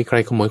ถูกมีใคร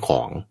ขโมยข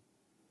อง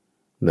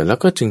แล้ว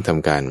ก็จึงท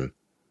ำการ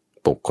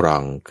ปกครอ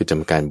งคือท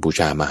ำการบู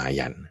ชามหา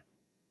ยัน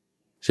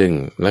ซึ่ง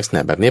ลักษณะ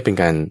แบบนี้เป็น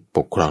การป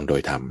กครองโด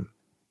ยธรรม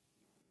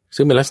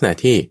ซึ่งเป็นลักษณะ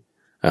ที่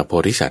โพ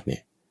ธิสัตว์เนี่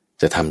ย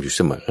จะทำอยู่เ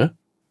สมอ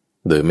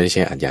โดยไม่ได้ใ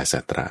ช้อาทยาศา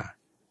สตรา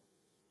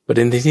ประเ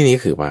ด็นที่นี้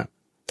คือว่า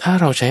ถ้า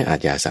เราใช้อาท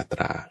ยาศาสต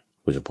รา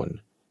คุณสุพล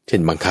เช่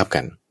นบังคับ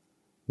กัน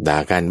ด่า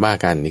กันว่า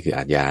กันนี่คืออ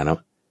าทยาเนาะ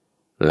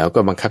แล้วก็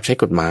บังคับใช้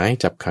กฎหมาย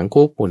จับขัง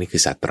คุกพวกนี้คื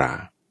อศาสตรา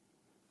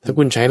ถ้า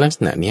คุณใช้ลักษ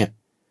ณะเนี้ย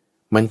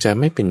มันจะ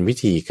ไม่เป็นวิ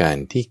ธีการ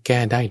ที่แก้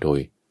ได้โดย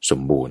ส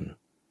มบูรณ์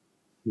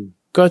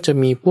ก็จะ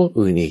มีพวก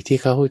อื่นอีกที่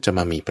เขาจะม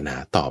ามีปัญหา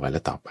ต่อไปแล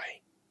ะต่อไป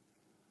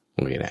โอ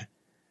เคนะ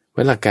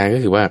ว่าหลักการก็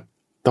คือว่า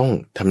ต้อง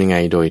ทำยังไง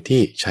โดย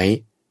ที่ใช้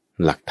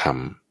หลักธรรม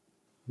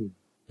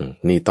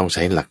นี่ต้องใ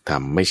ช้หลักธรร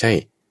มไม่ใช่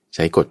ใ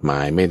ช้กฎหมา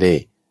ยไม่ได้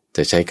จ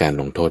ะใช้การ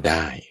ลงโทษไ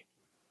ด้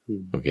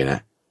โอเคนะ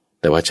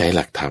แต่ว่าใช้ห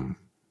ลักธรรม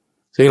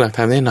ซึ่งหลักธ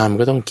รรมแน่นอนมัน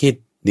ก็ต้องคิด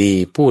ดี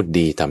พูด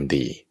ดีทำ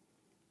ดี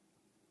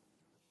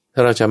ถ้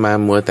าเราจะมา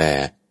มัวแต่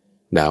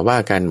ด่าว่า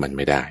กันมันไ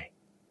ม่ได้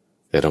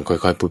แต่ต้องค่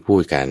อยๆพู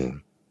ดกัน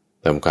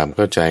ทำความเ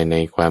ข้าใจใน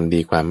ความดี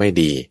ความไม่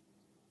ดี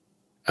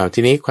เอาที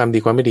นี้ความดี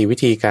ความไม่ดีวิ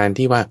ธีการ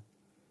ที่ว่า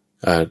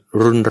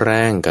รุนแร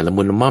งกับละ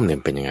มุนละม่อมเนี่ย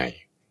เป็นยังไง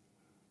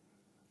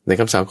ใน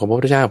คำสอนของพระ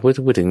พุทธเจ้าพู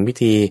ดถึงวิ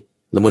ธี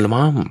ละมุนละ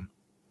ม่อม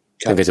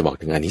ท่านก็จะบอก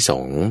ถึงอานิส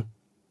ง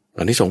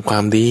ส์ควา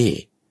มดี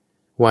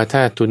ว่าถ้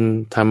าคุณ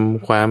ท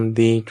ำความ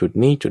ดีจุด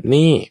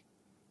นี้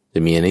จะ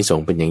มีอานิสง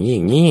ส์เป็นอย่างนี้อ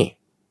ย่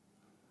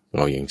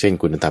างเช่น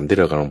คุณธรรมที่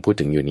เรากำลังพูด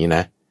ถึงอยู่นี้น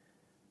ะ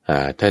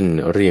ท่าน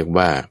เรียก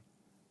ว่า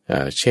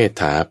เชษ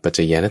ฐาปัจจ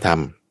ยานธรร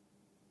ม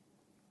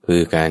คื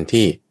อการ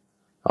ที่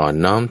อ่อน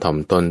น้อมถ่อม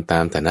ตนตา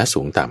มฐานะ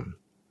สูงต่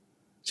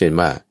ำเช่น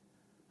ว่า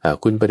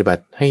คุณปฏิบั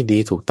ติให้ดี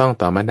ถูกต้อง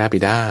ต่อมารดาบิ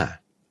ดา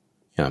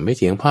ไม่เ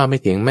ถียงพ่อไม่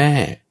เถียงแม่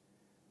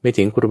ไม่เ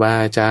ถียงครูบา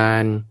อาจา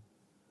รย์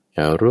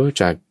รู้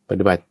จักป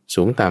ฏิบัติ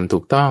สูงต่ำถู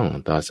กต้อง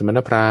ต่อสมณ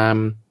พราหม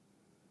ณ์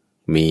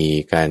มี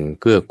การ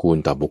เกื้อกูล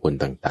ต่อบุคคล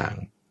ต่าง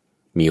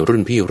ๆมีรุ่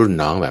นพี่รุ่น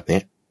น้องแบบ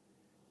นี้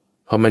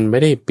พอมันไม่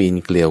ได้ปีน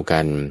เกลียวกั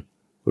น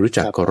รู้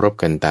จักเคารพ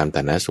กันตามฐ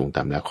านะสูง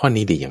ต่ำแล้วข้อ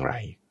นี้ดีอย่างไร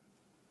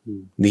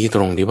ดีต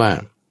รงที่ว่า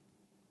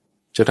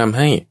จะทำใ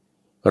ห้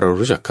เรา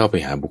รู้จักเข้าไป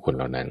หาบุคคลเ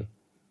หล่านั้น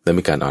และ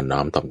มีการอ่อนน้อ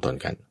มถ่อมตน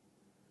กัน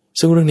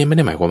ซึ่งเรื่องนี้ไม่ไ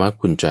ด้หมายความว่า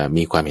คุณจะ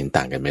มีความเห็น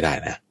ต่างกันไม่ได้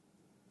นะ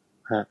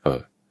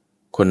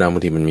คนเราบา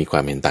งทีมันมีควา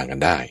มเห็นต่างกัน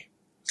ได้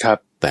ครับ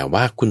แต่ว่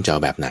าคุณจะเอา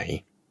แบบไหน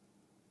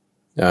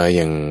อ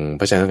ย่างพ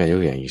ระอาจารย์ต้องการยก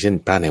ตัวอย่างเช่น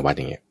พระในวัด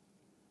อย่างเงี้ย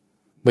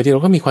บางทีเร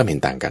าก็มีความเห็น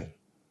ต่างกัน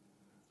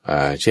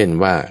เช่น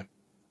ว่า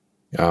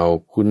เอา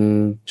คุณ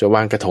จะว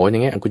างกระโถนอย่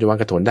างเงี้ยคุณจะวาง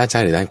กระโถนด้านซ้า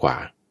ยหรือด้านขวา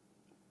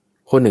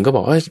คนหนึ่งก็บ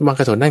อกวาง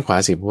กระโถนด้านขวา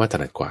สิเพราะว่าถ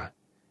นัดกว่า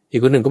อี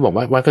กคนหนึ่งก็บอก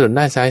ว่าวางกระโถน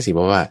ด้านซ้ายสิเพ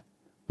ราะว่า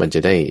มันจะ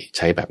ได้ใ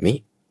ช้แบบนี้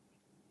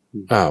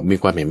มี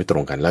ความเห็นไม่ตร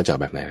งกันแล้วจะ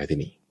แบบไหนล่ะที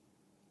นี้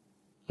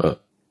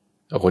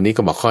คนนี้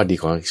ก็บอกข้อดี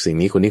ของสิ่ง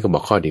นี้คนนี้ก็บ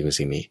อกข้อดีของ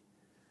สิ่งนี้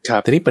ครั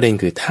บทีนี้ประเด็น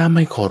คือถ้าไ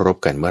ม่เคารพ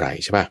กันเมื่อไหร่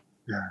ใช่ป่ะ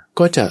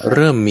ก็จะเ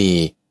ริ่มมี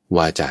ว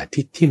าจา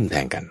ที่ทิ่มแท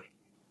งกัน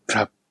ค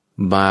รับ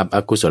บาปอ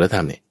กุศลธร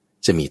รมเนี่ย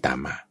จะมีตาม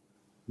มา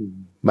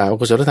บาปอ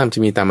กุศลธรรมจะ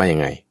มีตามมาอย่า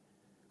งไง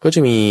ก็จะ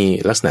มี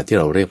ลักษณะที่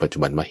เราเรียกปัจจุ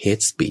บันว่า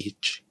hate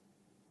speech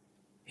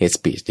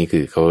นี่คื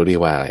อเขาเรีย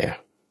กว่าอะไร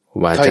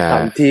วาจา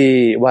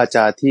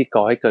ที่ก่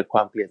อให้เกิดคว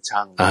ามเกลียด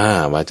ชัง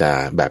วาจา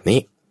แบบนี้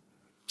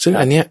ซึ่ง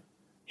อันเนี้ย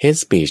hate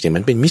speech เนี่ย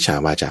มันเป็นมิจฉา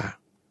วาจา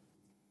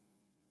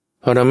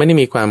พอเราไม่ได้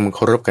มีความเค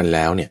ารพกันแ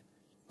ล้วเนี่ย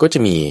ก็จะ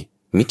มี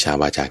มิจฉา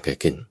วาจาเกิด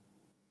ขึ้น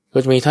ก็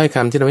จะมีถ้อยค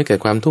ำที่ทำให้เกิด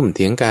ความทุ่มเ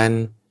ถียงกัน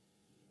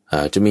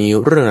จะมี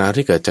เรื่องราว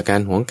ที่เกิดจากกา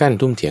รหวงกั้น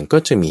ทุ่มเถียงก็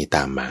จะมีต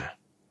ามมา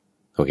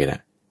โอเคนะ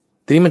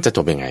ทีนี้มันจะจ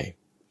บยังไง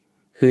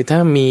คือถ้า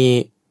มี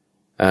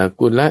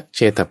กุลเช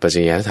ตปัจจ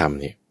ยธรรม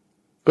เนี่ย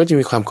ก็จะ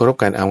มีความเคารพ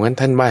กันเอางั้น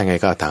ท่านว่ายังไง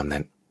ก็เอาตามนั้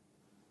น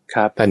ค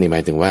รับท่านนี่หม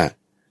ายถึงว่า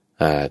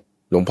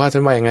หลวงพ่อท่า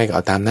นว่ายังไงก็เอ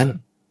าตามนั้น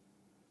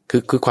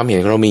คือความเห็น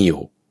เรามีอยู่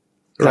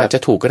เราอาจจะ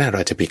ถูกก็ได้เรา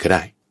จะผิดก็ไ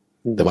ด้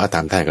แต่ว่าต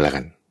ามท่านก็แล้ว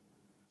กัน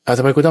ท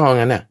ำไมคุณต้องเอา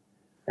งั้นน่ะ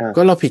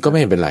ก็เราผิดก็ไม่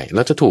เป็นไรเร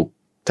าจะถูก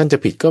ท่านจะ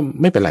ผิดก็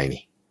ไม่เป็นไร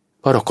นี่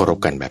เพราะเราเคารพ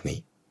กันแบบนี้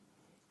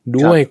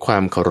ด้วยควา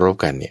มเคารพ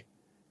กันเนี่ย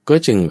ก็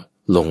จึง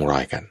ลงรอ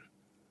ยกัน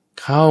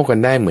เข้ากัน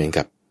ได้เหมือน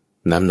กับ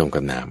น้ำนม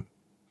กับน้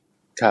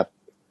ำครับ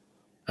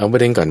เอาปร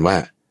ะเด็นก่อนว่า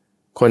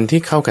คนที่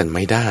เข้ากันไ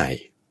ม่ได้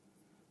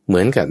เหมื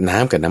อนกับน้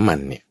ำกับน้ำมัน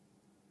เนี่ย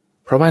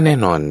เพราะว่าแน่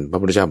นอนพระ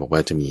พุทธเจ้าบอกว่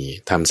าจะมี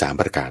ทำ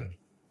3ประการ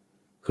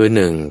คือ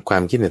1ควา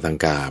มคิดในทาง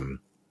กาม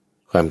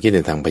ความคิดใน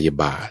ทางพยา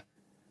บาท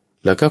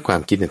แล้วก็ควา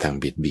มคิดในทาง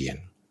เบียดเบียน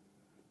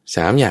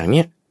3อย่างเ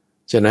นี้ย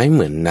จะน้อยเห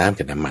มือนน้ำ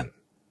กับน้ำมัน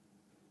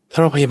ถ้า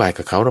เราพยาบาท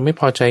กับเขาเราไม่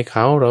พอใจเข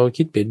าเรา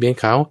คิดเบียดเบียน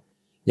เขา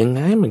ยังไง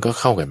มันก็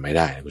เข้ากันไม่ไ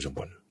ด้นะคุณสม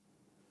บัติ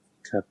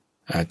ครับ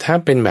ถ้า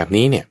เป็นแบบ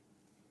นี้เนี่ย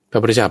พระ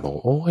พุทธเจ้าบอก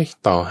โอ้ย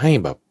ต่อให้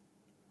แบบ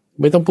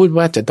ไม่ต้องพูด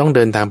ว่าจะต้องเ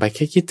ดินตามไปแ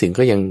ค่คิดถึง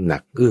ก็ยังหนั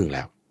กอึ้งแ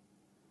ล้ว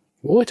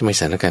โอ้ยทำไม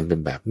สถานการณ์เป็น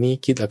แบบนี้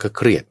คิดแล้วก็เ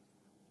ครียด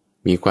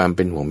มีความเ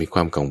ป็นห่วงมีคว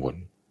ามกังวล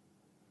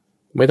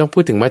ไม่ต้องพู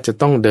ดถึงว่าจะ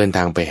ต้องเดินท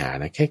างไปหา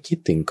นะแค่คิด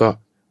ถึงก็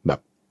แบบ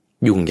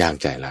ยุ่งยาก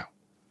ใจแล้ว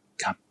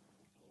ครับ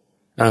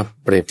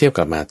เปรียบเทียบก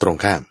ลับมาตรง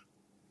ข้าม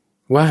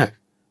ว่า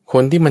ค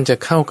นที่มันจะ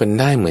เข้ากัน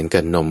ได้เหมือน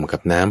กับนมกั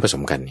บน้ำผส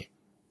มกันเนี่ย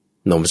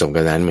นมผสม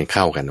กับน้ำมันเ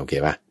ข้ากันโอเค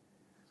ป่ะ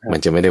มัน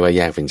จะไม่ได้ว่าแ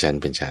ยกเป็นชั้น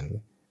เป็นชั้น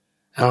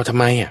เอาทำ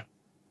ไม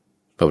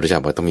พระพุทธเจ้า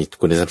บอกต้องมี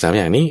คุณธรรม3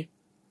อย่างนี้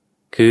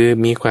คือ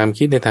มีความ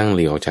คิดในทางห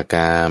ลีกออกจากก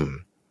าม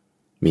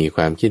มีค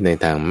วามคิดใน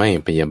ทางไม่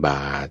พยาบ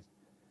าท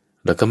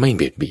แล้วก็ไม่เ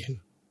บียดเบียน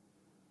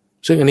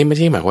ซึ่งอันนี้ไม่ใ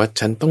ช่หมายว่า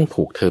ฉันต้อง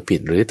ถูกเธอผิด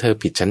หรือเธอ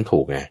ผิดฉันถู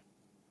กไง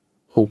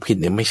ถูกผิด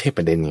เนี่ยไม่ใช่ป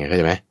ระเด็นไงเข้าใ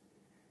จไหม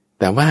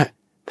แต่ว่า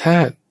ถ้า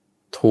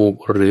ถูก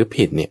หรือ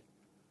ผิดเนี่ย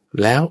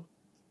แล้ว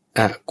อ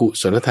กุ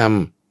ศลธรรม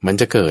มัน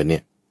จะเกิดเนี่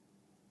ย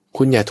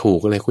คุณอย่าถูก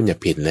เลยคุณอย่า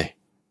ผิดเลย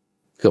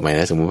คือหมาย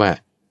นะสมมุติว่า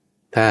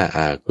ถ้า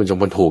คุณสม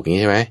บูรณ์ถูกอย่าง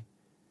นี้ใช่ไหม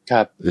ค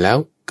รับแล้ว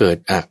เกิด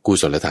อกุ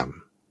ศลธรรม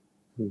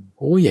โ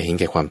อ้ยอย่าเห็น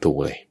แก่ความถูก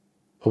เลย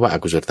เพราะว่าอ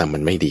กุศลธรรมมั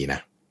นไม่ดีนะ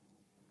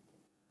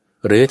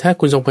หรือถ้า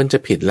คุณสมบูรณ์จะ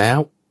ผิดแล้ว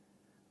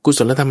กุศ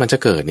ลธรรมมันจะ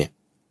เกิดเนี่ย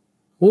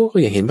โอ้ก็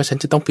อย่าเห็นว่าฉัน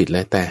จะต้องผิดเล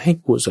ยแต่ให้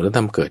กุศลธร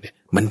รมเกิดเนี่ย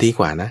มันดี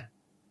กว่านะ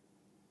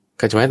เ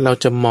ข้าใจไหมเรา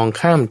จะมอง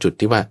ข้ามจุด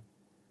ที่ว่า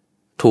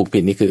ถูกผิ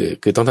ดนี่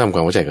คือต้องทำคว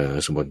ามเข้าใจกัน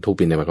สมมติถูก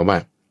ผิดในหมายความว่า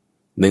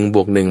1 บ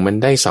วก 1มัน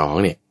ได้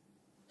2เนี่ย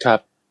ครับ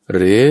ห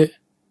รือ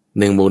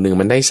1 บวก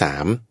 1มันได้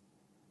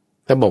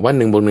3ถ้าบอกว่า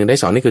1 บวก 1ได้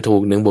2นี่คือถู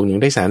ก1 บวก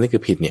 1ได้3นี่คื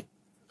อผิดเนี่ย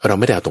เรา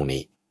ไม่ได้เอาตรง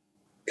นี้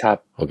ครับ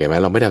โอเคไหม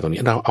เราไม่ได้เอาตรง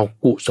นี้เราเอา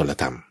กุศล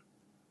ธรรม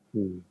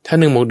ถ้า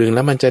1 บวก 1แ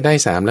ล้วมันจะได้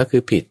3แล้วคื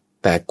อผิด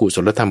แต่กุศ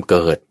ลธรรมเ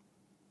กิด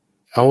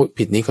เอา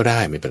ผิดนี้ก็ได้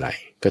ไม่เป็นไร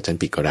ก็ฉัน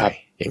ผิดก็ได้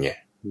อย่างเงี้ย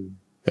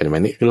เข้าใจไหม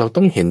นี่คือเรา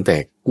ต้องเห็นแต่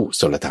กุ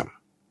ศลธรรม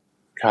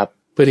ครับ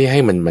เพื่อที่ให้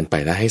มันไป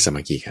ได้ให้สา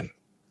มัคคีกัน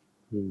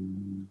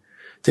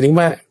ทีนี้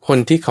ว่าคน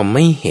ที่เขาไ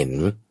ม่เห็น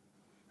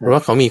เพราะว่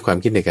าเขามีความ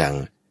คิดใน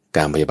ก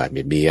ารพยาบาทเ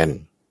บียดเบียน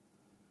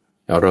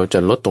เราจะ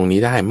ลดตรงนี้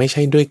ได้ไม่ใ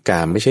ช่ด้วยกา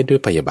รไม่ใช่ด้วย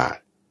พยาบาท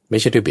ไม่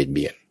ใช่ด้วยเบียดเ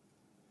บียน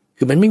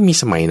คือมันไม่มี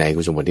สมัยไหน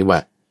คุณสมบัติที่ว่า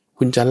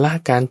คุณจะละ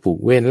การผูก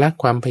เวรละ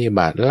ความพยา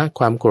บาทละ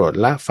ความโกรธ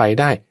ละไฟ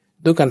ได้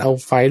ด้วยการเอา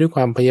ไฟด้วยค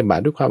วามพยาบาท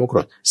ด้วยความโกร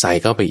ธใส่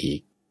เข้าไปอีก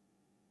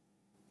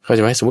เข้าใจ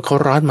ไหมสมมติเขา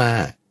ร้อนมา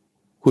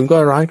คุณก็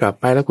ร้อนกลับ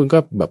ไปแล้วคุณก็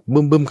แบบ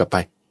บึ้มกลับไป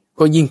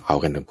ก็ยิ่งเผา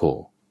กันทั้งโพ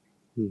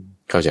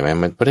เข้าใจไหม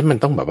มันเพราะฉะนั้นมัน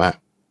ต้องแบบว่า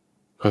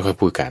ค่อยๆ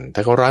พูดกันถ้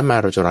าเขาร้อนมา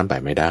เราจะร้อนไป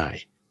ไม่ได้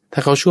ถ้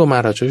าเขาชั่วมา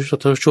เราจะ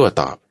ชั่ว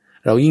ตอบ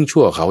เรายิ่ง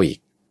ชั่วเขาอีก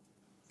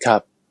ครั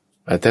บ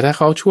แต่ถ้าเ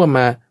ขาชั่วม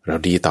าเรา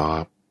ดีตอ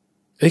บ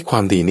ควา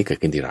มดีนี่เกิด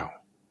ขึ้นที่เรา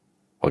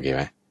โอเคไห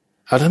ม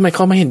เอาทำไมเข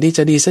าไม่เห็นดีจ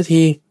ะดีสัก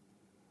ที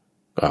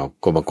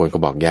ก็บางคนก็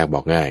บอกยากบ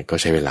อกง่ายก็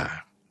ใช้เวลา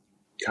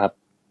ครับ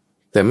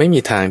แต่ไม่มี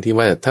ทางที่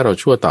ว่าถ้าเรา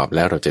ชั่วตอบแ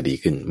ล้วเราจะดี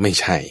ขึ้นไม่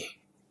ใช่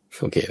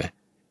โอเคนะ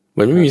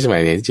มันไม่มีสมั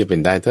ยไหนที่จะเป็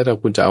นได้ถ้า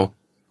คุณจะเอา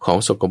ของ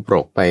สกปร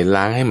กไป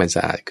ล้างให้มันส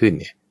ะอาดขึ้น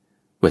เนี่ย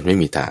มันไม่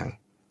มีทาง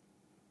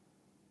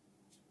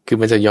คือ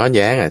มันจะย้อนแ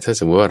ย้งถ้า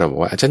สมมติว่าเราบอ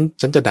กว่า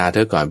ฉันจะด่าเธ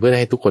อก่อนเพื่อ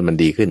ให้ทุกคนมัน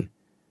ดีขึ้น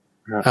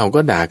ก็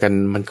ด่ากัน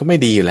มันก็ไม่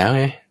ดีอยู่แล้ว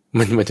ไง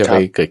มันจะไป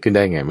เกิดขึ้นไ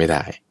ด้ไงไม่ไ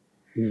ด้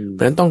เพร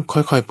าะฉะนั้นต้องค่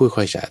อยๆพูด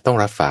ค่อยๆต้อง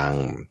รับฟัง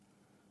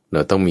เร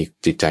าต้องมี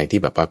จิตใจที่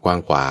แบบว่ากว้าง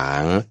ขวา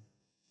ง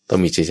ต้อง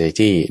มีจิตใจ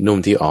ที่นุ่ม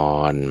ที่อ่อ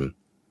น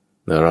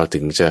แล้วเราถึ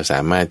งจะสา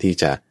มารถที่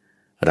จะ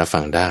รับฟั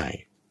งได้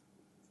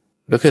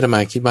แล้วคืออาตมา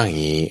คิดว่าอย่า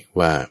งนี้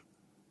ว่า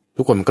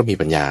ทุกคนมันก็มี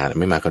ปัญญา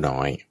ไม่มากก็น้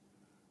อย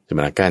แต่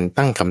การ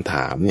ตั้งคำถ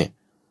ามเนี่ย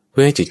เ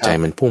พื่อให้จิตใจ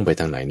มันพุ่งไป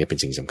ทางไหนเนี่ยเป็น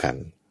สิ่งสำคัญ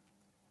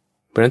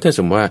เพราะฉะนั้นถ้าส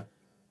มมติว่า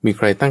มีใ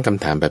ครตั้งค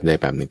ำถามแบบใด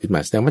แบบหนึ่งขึ้นม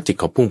าแสดงว่าจิต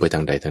เขาพุ่งไปท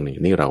างใดทางหนึ่ง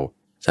นี่เรา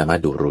สามารถ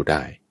ดูรู้ไ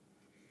ด้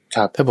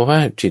ถ้าบอกว่า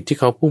จิตที่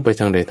เขาพุ่งไป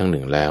ทางใดทางห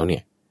นึ่งแล้วเนี่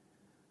ย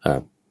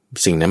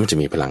สิ่งนั้นมันจะ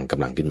มีพลังก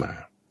ำลังขึ้นมา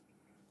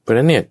เพราะฉะ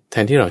นั้นเนี่ยแท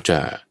นที่เราจะ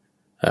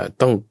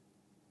ต้อง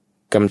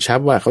กำชับ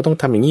ว่าเขาต้อง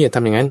ทำอย่างนี้ท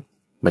ำอย่างนั้น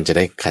มันจะไ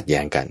ด้ขัดแย้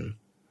งกัน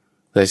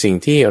แต่สิ่ง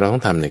ที่เราต้อ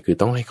งทำเนี่ยคือ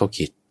ต้องให้เขา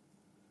คิด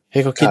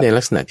ใน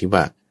ลักษณะที่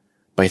ว่า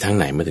ไปทาง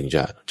ไหนมันถึง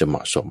จะเหม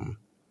าะสม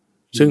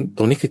ซึ่งต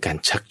รงนี้คือการ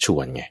ชักชว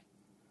นไง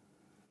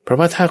เพราะ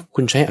ว่าถ้า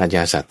คุณใช้อาญ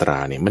าสาตรา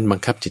เนี่ยมันบัง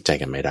คับจิตใจ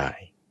กันไม่ได้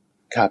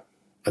ครับ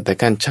แต่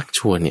การชักช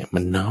วนเนี่ยมั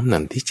นน้อมน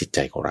ำที่จิตใจ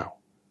ของเรา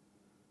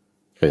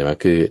เข้าใจไหม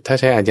คือถ้า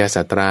ใช้อาญาส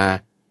าตรา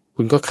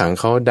คุณก็ขัง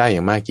เขาได้อย่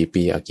างมากกี่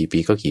ปีกี่ปี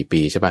ก็กี่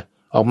ปีใช่ปะ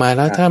ออกมาแ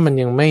ล้วถ้ามัน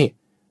ยังไ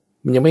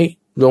ม่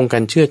ลงกั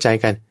นเชื่อใจ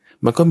กัน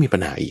มันก็มีปั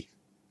ญหาอีก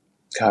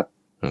ครับ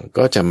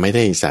ก็จะไม่ไ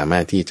ด้สามา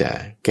รถที่จะ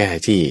แก้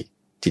ที่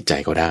จิตใจ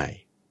เขาได้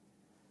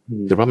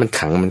แต่ว่ามัน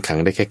ขัง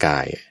ได้แค่กา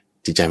ย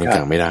จิตใจมัน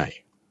ขังไม่ได้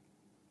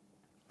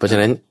เพราะฉะ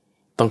นั้น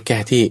ต้องแก้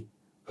ที่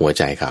หัว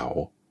ใจเขา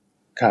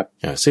ครับ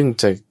ซึ่ง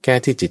จะแก้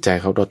ที่จิตใจ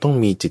เขาเราต้อง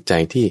มีจิตใจ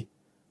ที่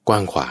กว้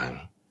างขวาง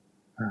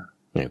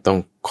ต้อง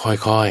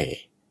ค่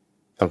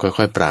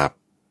อยๆปรับ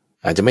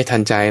อาจจะไม่ทั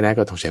นใจนะ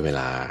ก็ต้องใช้เว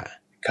ลา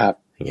ครับ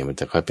อย่างเงี้ยมัน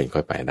จะค่อยเป็นค่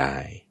อยไปได้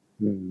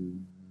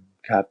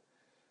ครับ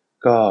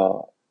ก็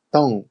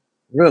ต้อง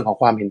เรื่องของ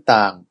ความเห็น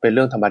ต่างเป็นเ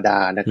รื่องธรรมดา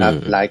นะครับ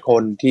หลายค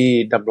นที่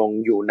ดำรง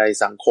อยู่ใน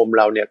สังคมเ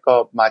ราเนี่ยก็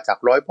มาจาก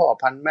ร้อยพ่อ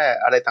พันแม่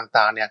อะไร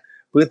ต่างๆเนี่ย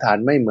พื้นฐาน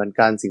ไม่เหมือน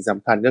กันสิ่งส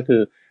ำคัญก็คื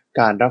อ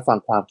การรับฟัง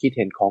ความคิดเ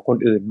ห็นของคน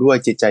อื่นด้วย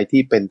จิตใจ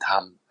ที่เป็นธรร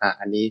ม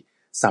อันนี้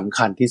สำ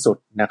คัญที่สุด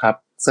นะครับ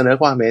เสนอ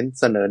ความเห็น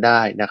เสนอได้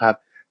นะครับ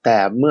แต่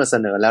เมื่อเส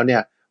นอแล้วเนี่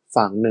ย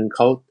ฝั่งหนึ่งเข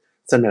า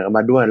เสนอม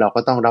าด้วยเรา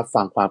ก็ต้องรับ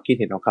ฟังความคิด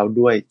เห็นของเขา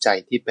ด้วยใจ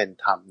ที่เป็น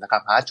ธรรมนะครั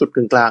บหาจุด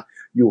กึ่งกลาง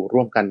อยู่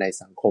ร่วมกันใน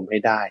สังคมให้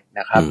ได้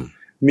นะครับ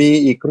มี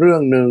อีกเรื่อ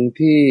งหนึ่ง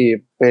ที่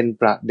เป็น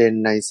ประเด็น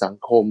ในสัง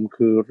คม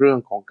คือเรื่อง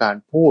ของการ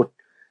พูด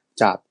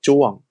จาบจ้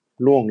วง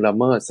ล่วงละ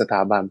เมิดสถ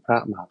าบันพระ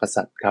มหาก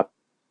ษัตริย์ครับ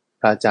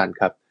พระอาจารย์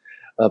ครับ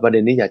ประเด็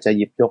นนี้อยากจะห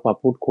ยิบยกมา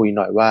พูดคุยห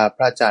น่อยว่าพ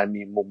ระอาจารย์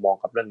มีมุมมอง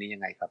กับเรื่องนี้ยั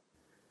งไงครับ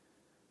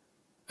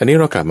อันนี้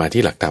เรากลับมา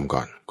ที่หลักธรรมก่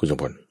อนคุณสม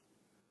พล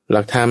ห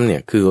ลักธรรมเนี่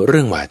ยคือเ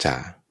รื่องวาจา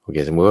โอเค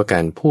สมมติว่ากา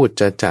รพูด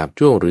จะจาบ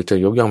จ้วงหรือจะ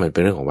ยกย่องมันเป็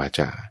นเรื่องของวา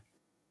จา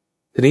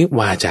ทีนี้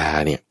วาจา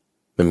เนี่ย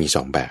มันมี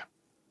2แบบ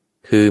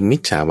คือมิ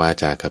จฉาวา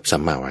จากับสั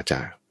มมาวาจ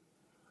า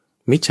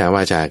มิจฉาว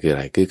าจาคืออะ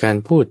ไรคือการ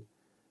พูด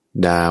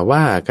ด่า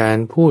ว่าการ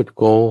พูด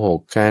โกหก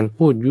การ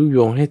พูดยุย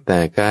งให้แต่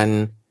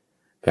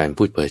การ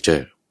พูดเพ้อเจ้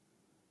อ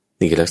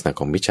นี่คือลักษณะ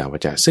ของมิจฉาวา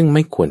จาซึ่งไ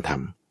ม่ควรท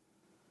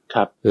ำค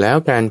รับแล้ว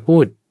การพู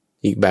ด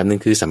อีกแบบหนึ่ง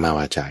คือสัมมาว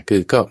าจาคื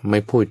อก็ไม่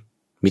พูด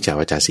มิจฉา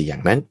วาจา4อย่า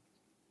งนั้น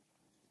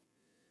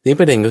นี่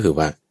ประเด็นก็คือ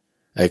ว่า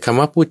ไอ้คำ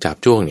ว่าพูดจาบ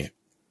จ้วงเนี่ย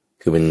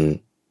คือมัน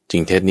จริ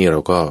งเท็จนี่เรา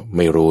ก็ไ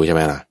ม่รู้ใช่ไห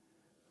มล่ะ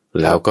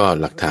แล้วก็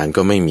หลักฐาน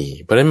ก็ไม่มี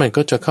เพราะฉะนั้นมัน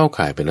ก็จะเข้า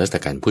ข่ายเป็นลักษณะ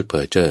การพูดเพ้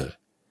อเจ้อ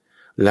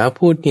แล้ว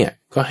พูดเนี่ย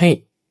ก็ให้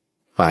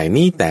ฝ่าย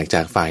นี้แตกจ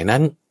ากฝ่ายนั้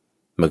น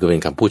มันก็เป็น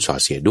คำพูดส่อ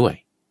เสียด้วย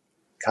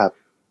ครับ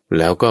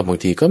แล้วก็บาง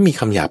ทีก็มี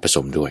คำหยาบผส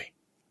มด้วย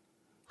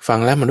ฟัง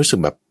แล้วมันรู้สึก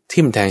แบบ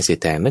ทิ่มแทงเสียด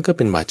แทงนั่นก็เ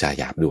ป็นวาจา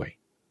หยาบด้วย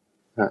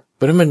เพ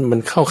ราะฉะนั้นมัน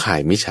เข้าข่าย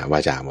มิจฉาวา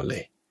จาหมดเล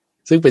ย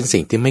ซึ่งเป็นสิ่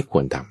งที่ไม่ค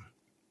วรท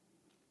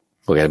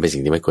ำโอเคเป็นสิ่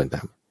งที่ไม่ควรท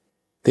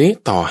ำทีนี้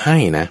ต่อใ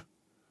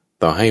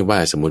ห้ว่า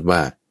สมมุติว่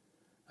า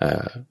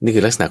นี่คื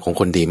อลักษณะของ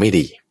คนดีไม่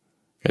ดี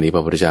อันนี้พร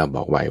ะพุทธเจ้าบ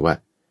อกไว้ว่า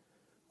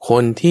ค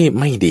นที่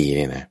ไม่ดีเ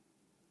นี่ยนะ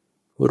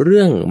เ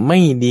รื่องไม่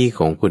ดีข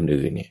องคน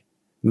อื่นเนี่ย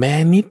แม้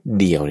นิด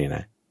เดียวเนี่ยน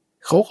ะ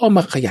เขาก็ม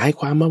าขยาย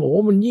ความมาบอก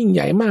ว่ามันยิ่งให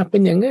ญ่มากเป็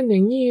นอย่างนั้นอย่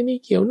างนี้นี่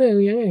เกี่ยวเนื่อง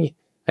อย่างนี้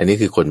อันนี้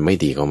คือคนไม่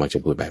ดีเขามักจะ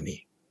พูดแบบนี้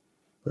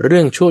เรื่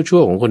องชั่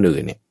วของคนอื่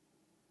นเนี่ย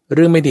เ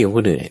รื่องไม่ดีของค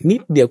นอื่นนิ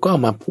ดเดียวก็เอา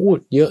มาพูด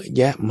เยอะแ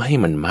ยะไม่ให้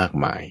มันมาก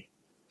มาย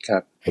ครั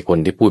บไอ้คน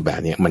ที่พูดแบบ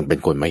นี้มันเป็น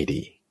คนไม่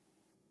ดี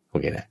โอ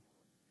เคนะ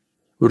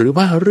หรือ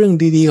ว่าเรื่อง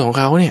ดีๆของ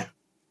เขาเนี่ย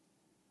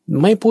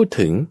ไม่พูด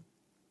ถึง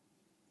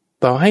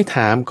ต่อให้ถ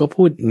ามก็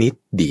พูดนิด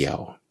เดียว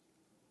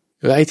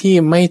และไอ้ที่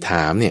ไม่ถ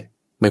ามเนี่ย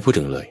ไม่พูด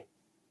ถึงเลย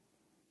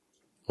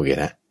โอเค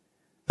นะ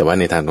แต่ว่า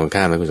ในทางตรง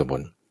ข้ามนะคุณสมบั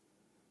ติ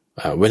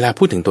เวลา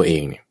พูดถึงตัวเอ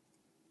งเนี่ย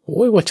โ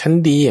อ้ยว่าฉัน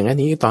ดีอย่าง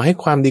นี้ต่อให้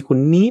ความดีคุณ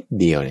นิด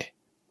เดียวเนี่ย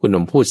คุณน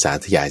มพูดสา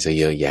ธยายซะ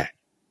เยอะแยะ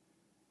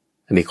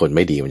อันนี้คนไ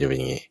ม่ดีมันจะเป็น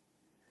อย่างนี้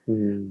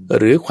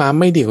หรือความ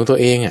ไม่ดีของตัว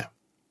เองอ่ะ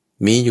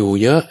มีอยู่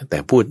เยอะแต่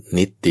พูด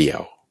นิดเดีย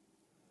ว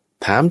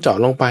ถามเจาะ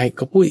ลงไป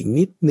ก็พูดอีก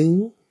นิดนึง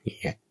อย่า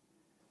งเงี้ย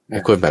ไอ้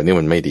คนแบบนี้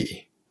มันไม่ดี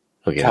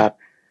โอเคครับ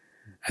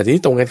อันนี้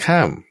ตรงกันข้า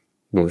ม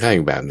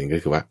อีกแบบหนึ่งก็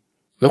คือว่า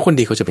แล้วคน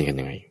ดีเขาจะเป็นกัน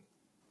ยังไง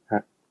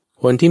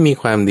คนที่มี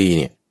ความดี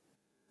เนี่ย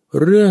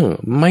เรื่อง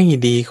ไม่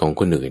ดีของ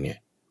คนอื่นเนี่ย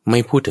ไม่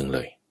พูดถึงเล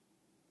ย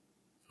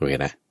โอเค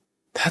นะ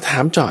ถ้าถา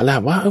มเจาะล่ะ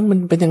ว่ามัน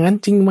เป็นอย่างนั้น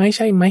จริงไหมใ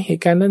ช่ไหมเห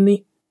ตุการณ์นั้นนี่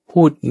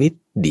พูดนิด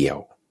เดียว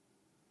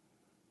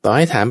ต่อใ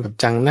ห้ถามแบบ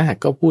จังหน้า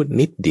ก็พูด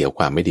นิดเดียวค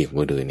วามไม่ดีของ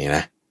คนอื่นเนี่ยน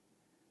ะ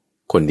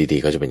คนดี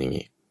ๆก็จะเป็นอย่าง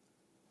นี้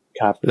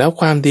ครับแล้ว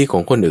ความดีขอ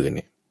งคนอื่นเ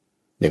นี่ย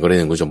อย่างกรณี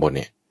ของคุณสมบัติเ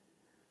นี่ย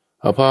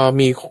พอ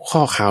มีข้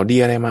อข่าวดี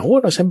อะไรมาโอ้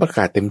เราฉันประก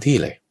าศเต็มที่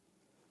เลย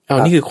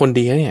นี่คือคน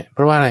ดีนะเนี่ยเพ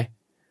ราะว่าอะไร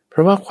เพร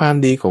าะว่าความ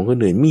ดีของคน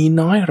อื่นมี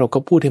น้อยเราก็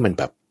พูดให้มัน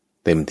แบบ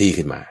เต็มที่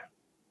ขึ้นมา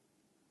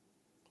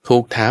ถู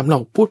กถามเรา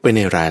พูดไปใน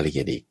รายละเอี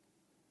ยดอีก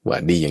ว่า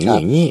ดีอย่างนี้อ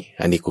ย่างนี้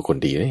อันนี้คือคน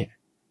ดีนะเนี่ย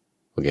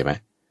โอเคไหม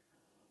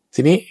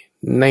ทีนี้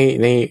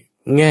ใน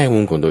แง่มุ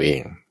มของตัวเอ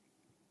ง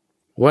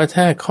ว่า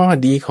ถ้าข้อ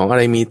ดีของอะไ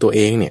รมีตัวเ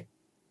องเนี่ย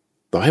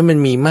ต่อให้มัน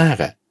มีมาก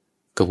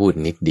ก็พูด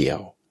นิดเดียว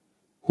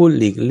พู พูด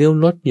หลีกเลี้ยว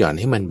ลดหย่อน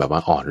ให้มันแบบว่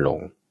าอ่อนลง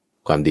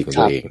ความดีของ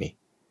ตัวเองนี่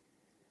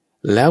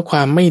แล้วคว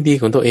ามไม่ดี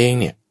ของตัวเอง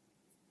เนี่ย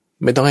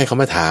ไม่ต้องให้เขา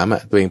มาถาม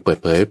ตัวเองเปิด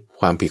เผย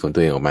ความผิดของตั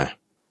วเองออกมา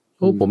โ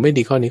อ้ผมไม่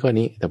ดีข้อ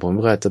นี้แต่ผม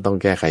ก็จะต้อง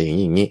แก้ไขอย่าง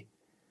นี้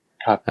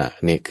ครับ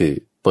นี่คือ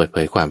เปิดเผ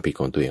ยความผิด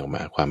ของตัวเองออกม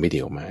าความไม่ดี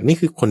ออกมานี่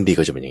คือคนดี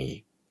ก็จะเป็นอย่างนี้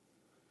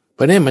เพ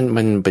ราะนี่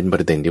มันเป็นป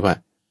ระเด็นที่ว่า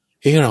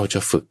เราจะ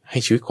ฝึกให้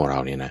ชีวิตของเรา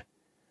เนี่ยนะ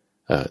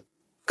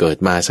เกิด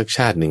มาสักช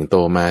าติหนึ่งโต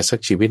มาสัก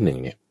ชีวิตหนึ่ง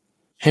เนี่ย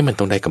ให้มัน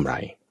ต้องได้กำไร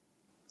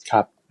ค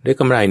รับได้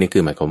กำไรเนี่ยคื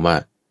อหมายความว่า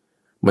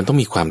มันต้อง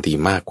มีความดี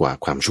มากกว่า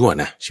ความชั่ว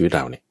นะชีวิตเ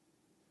ราเนี่ย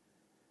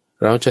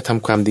เราจะท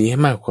ำความดีให้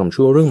มากกว่าความ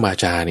ชั่วเรื่องวา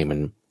จาเนี่ย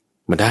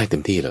มันได้เต็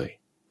มที่เลย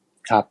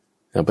ครับ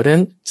เพราะฉะ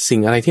นั้นสิ่ง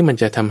อะไรที่มัน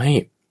จะทำให้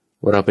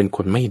เราเป็นค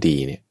นไม่ดี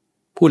เนี่ย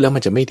พูดแล้วมั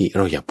นจะไม่ดี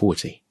เราอย่าพูด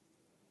สิ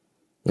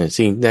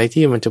สิ่งใด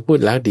ที่มันจะพูด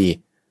แล้วดี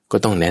ก็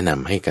ต้องแนะน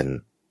ำให้กัน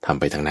ทำ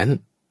ไปทางนั้น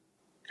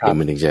เดี๋ยว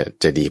มันถึง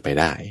จะดีไป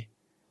ได้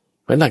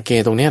เพราะหลักเกณ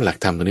ฑ์ตรงนี้หลัก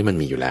ธรรมตรงนี้มัน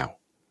มีอยู่แล้ว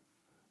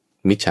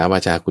มิจฉาวา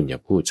จาคุณอย่า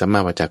พูดสัมมา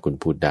วาจาคุณ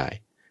พูดได้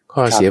ข้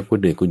อเสียคน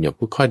อื่นคุณอย่า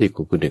พูดข้อดีข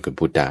องคนอื่นคุณ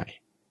พูดได้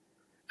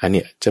อันเ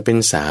นี้ยจะเป็น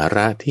สาร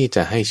ะที่จ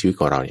ะให้ชีวิต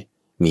ของเราเนี่ย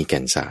มีแก่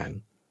นสาร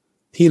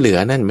ที่เหลือ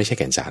นั่นไม่ใช่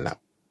แก่นสารแล้ว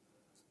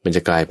มันจ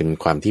ะกลายเป็น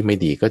ความที่ไม่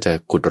ดีก็จะ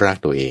ขุดราก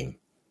ตัวเอง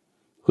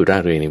ขุดรา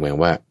กตัวเองในหมาย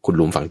ว่าขุดห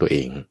ลุมฝังตัวเอ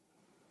ง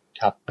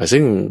ครับ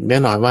ซึ่งแน่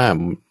นอนว่า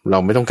เรา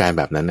ไม่ต้องการแ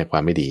บบนั้นในควา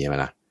มไม่ดีใช่ไหม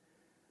ล่ะ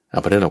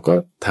เพราะฉะนั้นเราก็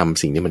ท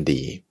ำสิ่งที่มัน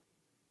ดี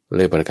เ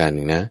ลยประการห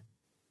นึ่งนะ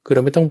คือเร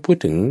าไม่ต้องพูด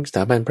ถึงสถ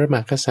าบันพระมห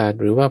ากษัตริย์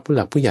หรือว่าผู้ห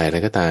ลักผู้ใหญ่อะไร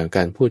ก็ตามก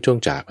ารพูดจ้วง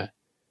จาบ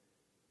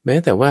แม้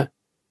แต่ว่า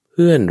เ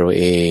พื่อนเรา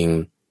เอง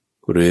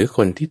หรือค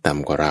นที่ต่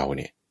ำกว่าเราเ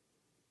นี่ย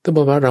ถ้าบ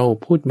อกว่าเรา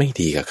พูดไม่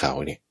ดีกับเขา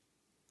เนี่ย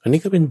อันนี้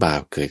ก็เป็นบา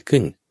ปเกิดขึ้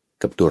น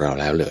กับตัวเรา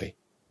แล้วเลย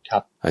ครั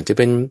บอาจจะเ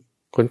ป็น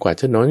คนกวาด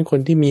ถนนคน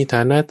ที่มีฐ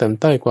านะต่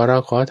ำต้อยกว่าเรา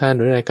ขอทาน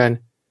หรืออะไรกัน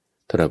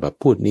ถ้าเราแบบ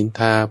พูดนินท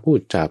าพูด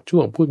จาบจ้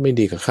วงพูดไม่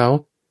ดีกับเขา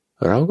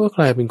เราก็ก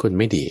ลายเป็นคน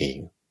ไม่ดีเอง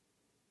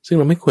ซึ่งเ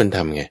ราไม่ควรท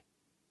ำไง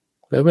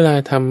แล้วเวลา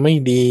ทำไม่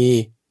ดี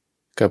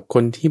กับค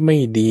นที่ไม่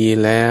ดี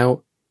แล้ว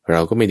เรา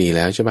ก็ไม่ดีแ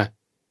ล้วใช่ปะ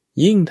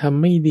ยิ่งท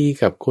ำไม่ดี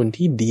กับคน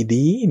ที่ดี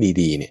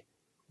เนี่ย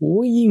โอ้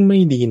ยิ่งไม่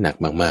ดีหนัก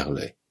มากๆเล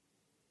ย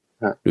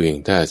ดูอย่าง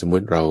ถ้าสมมุ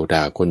ติเรา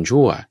ด่าคน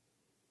ชั่ว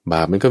บ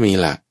าปมันก็มี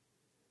ละ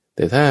แ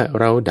ต่ถ้า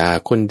เราด่า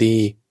คนดี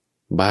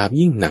บาป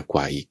ยิ่งหนักก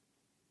ว่าอีก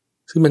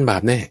ซึ่งมันบา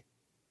ปแน่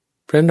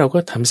เพราะฉะนั้นเราก็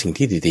ทำสิ่ง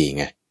ที่ดีๆ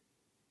ไง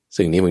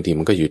สิ่งนี้บางที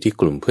มันก็อยู่ที่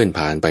กลุ่มเพื่อนพ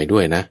าลไปด้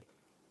วยนะ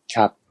ค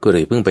รับก็เล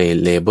ยเพิ่งไป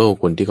เลเบล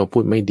คนที่เขาพู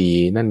ดไม่ดี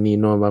นั่นนี่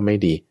โน่นว่าไม่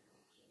ดี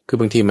คือ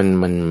บางที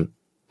มัน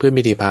เพื่อนไ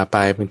ม่ดีพาไป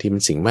บางทีมั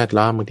นสิ่งแวด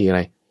ล้อมบางทีอะไ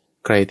ร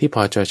ใครที่พ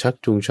อจะชัก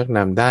จูงชักน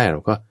ำได้เรา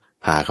ก็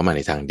พาเข้ามาใ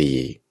นทางดี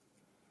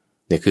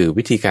เนี่ยคือ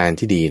วิธีการ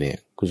ที่ดีเนี่ย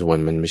คุณสมบั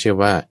ติมันไม่ใช่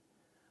ว่า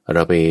เร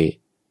าไป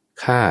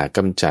ฆ่าก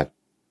ำจัด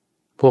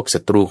พวกศั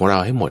ตรูของเรา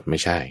ให้หมดไม่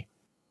ใช่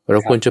เรา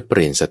ควรจะเป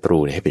ลี่ยนศัตรู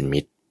ให้เป็น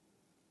มิตร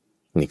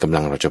นี่กำลั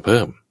งเราจะเ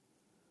พิ่ม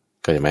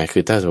เข้าใจไหมคื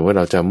อถ้าสมมติว่า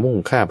เราจะมุ่ง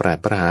ฆ่าป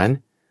ระหาร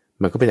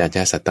มันก็เป็นอาชญ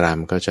าสตราม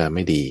ก็จะไ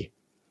ม่ดี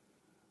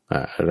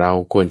เรา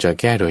ควรจะ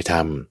แก้โดยธร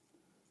รม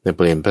เ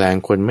ปลี่ยนแปลง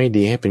คนไม่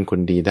ดีให้เป็นคน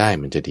ดีได้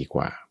มันจะดีก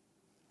ว่า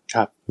ค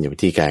รับวิ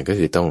ธีการก็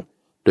คือต้อง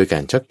โดยกา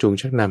รชักจูง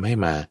ชักนำให้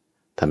มา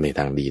ทำในท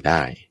างดีไ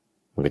ด้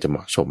มันก็จะเหม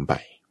าะสมไป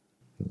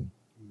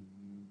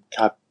ค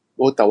รับ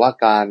แต่ว่า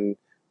การ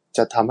จ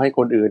ะทำให้ค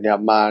นอื่นเนี่ย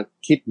มา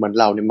คิดเหมือน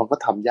เราเนี่ยมันก็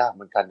ทำยากเห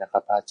มือนกันนะครั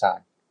บอาจาร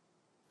ย์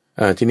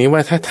ทีนี้ว่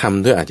าถ้าท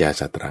ำด้วยอาชญา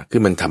สตราคื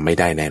อมันทำไม่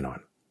ได้แน่นอน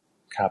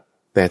ครับ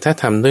แต่ถ้า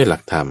ทำด้วยหลั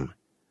กธรรม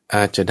อ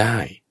าจจะได้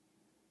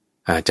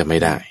อาจจะไม่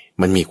ได้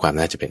มันมีความ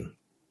น่าจะเป็น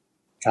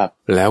ครับ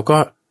แล้วก็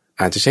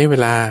อาจจะใช้เว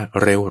ลา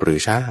เร็วหรือ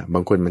ช้าบา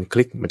งคนมันค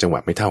ลิกมันจังหวะ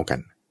ไม่เท่ากัน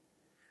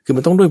คือ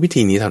มันต้องด้วยวิ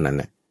ธีนี้เท่านั้น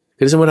นะ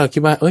คือสมมติเราคิ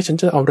ดว่าฉัน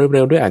จะเอาเ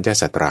ร็วๆด้วยอาชญา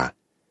สตรา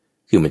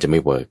คือมันจะไม่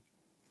เวิร์ก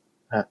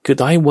คือ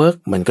ต่อให้เวิร์ก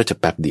มันก็จะ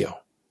แป๊บเดียว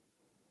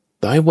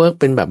ต่อให้เวิร์ก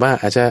เป็นแบบว่า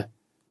อาจจะ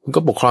คุณ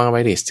ก็ปกครองเอาไ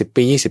ว้ดิ10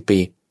 ปี20 ปี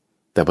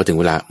แต่พอถึง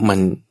เวลา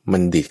มั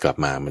นดีดกลับ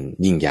มามัน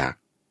ยิ่งยาก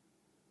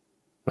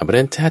เพราะฉะ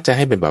นั้นถ้าจะใ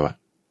ห้เป็นแบบว่า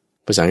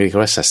ภาษาอังกฤษเขา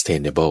เรียกว่า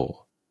sustainable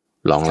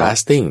long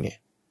lasting เนี่ย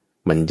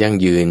มันยั่ง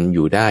ยืนอ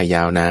ยู่ได้ย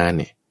าวนาน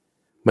เนี่ย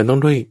มันต้อง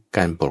ด้วยก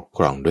ารปกค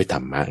รองด้วยธร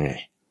รมะไง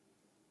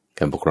ก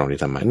ารปกครองด้ว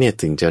ยธรรมะเนี่ย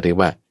ถึงจะเรียก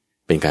ว่า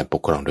เป็นการป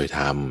กครองโดยธ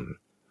รรม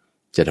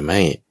จะทำใ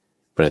ห้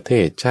ประเท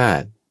ศชา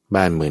ติ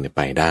บ้านเมืองเนี่ย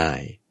ไปได้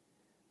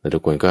แล้วทุ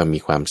กคนก็มี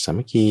ความสา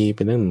มัคคีเ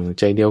ป็นเรื่อง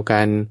ใจเดียวกั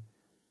น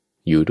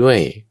อยู่ด้วย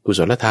กุศ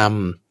ลธรรม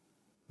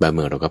บ้านเ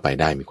มืองเราก็ไป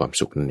ได้มีความ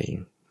สุขนั่นเอง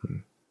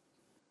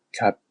ค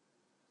รับ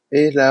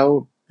แล้ว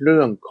เ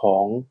รื่องขอ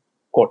ง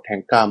กฎแห่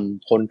งกรรม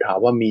คนถาม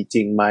ว่ามีจ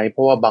ริงไหมเพร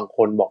าะว่าบางค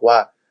นบอกว่า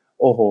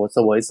โอ้โหเส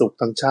วยสุข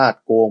ทั้งชาติ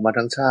โกงมา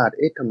ทั้งชาติ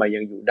ทำไมยั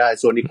งอยู่ได้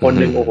ส่วนอีกคน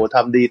หนึ่งโอ้โหท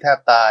ำดีแทบ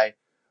ตาย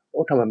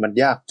ทำไมมัน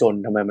ยากจน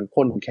ทำไมมัน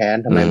ข้นแค้น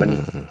ทำไมมัน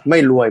ไม่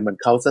รวยเหมือน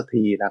เขาสัก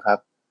ทีนะครับ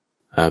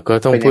ก็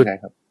ต้อง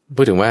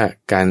พูดถึงว่า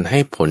การให้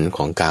ผลข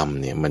องกรรม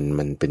เนี่ย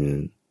มันเป็น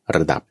ร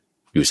ะดับ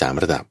อยู่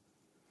3ระดับ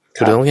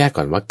คือเราต้องแยก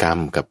ก่อนว่ากรรม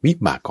กับวิ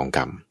บากของก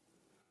รรม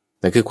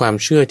นั่นคือความ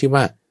เชื่อที่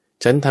ว่า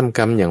ฉันทำก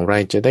รรมอย่างไร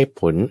จะได้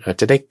ผล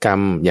จะได้กรรม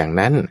อย่าง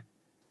นั้น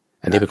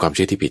อันนี้เป็นความเ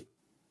ชื่อที่ผิด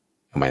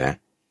ทำไมนะ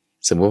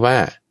สมมติว่า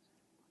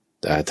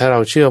ถ้าเรา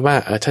เชื่อว่า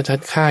ถ้าฉัน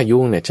ฆ่ายุ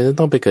งเนี่ยฉันจะ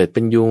ต้องไปเกิดเ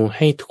ป็นยุงใ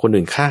ห้คน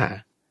อื่นฆ่า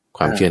ค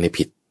วามเชื่อนี้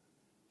ผิด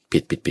ผิ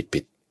ด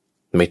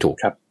ไม่ถูก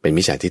ครับ เป็น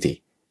มิจฉาทิฏฐิ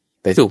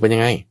แต่ถูกเป็นยั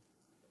งไง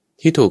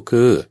ที่ถูก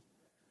คือ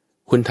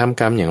คุณทำ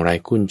กรรมอย่างไร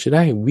คุณจะไ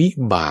ด้วิ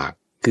บาก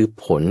คือ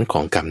ผลข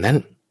องกรรมนั้น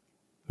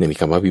เนี่ยมี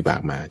คำว่าวิบา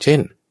กมาเช่น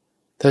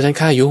ถ้าฉัน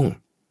ฆ่ายุ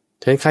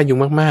ง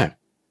มาก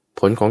ๆ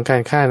ผลของกา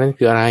รฆ่านั้น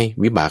คืออะไร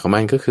วิบากของ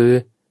มันก็คือ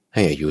ใ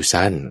ห้อายุ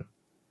สั้น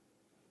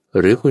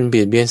หรือคุณเ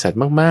บียดเบียนสัตว์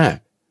มาก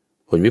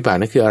ๆผลวิบาก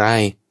นั้นคืออะไร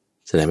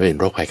แสดงว่าเป็น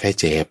โรคภัยไข้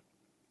เจ็บ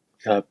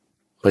ครับ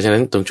เพราะฉะนั้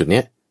นตรงจุดเนี้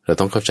ยเรา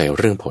ต้องเข้าใจ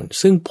เรื่องผล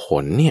ซึ่งผ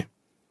ลเนี่ย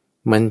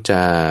มันจ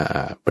ะ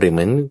เปรียบเห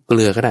มือนเก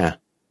ลือก็ได้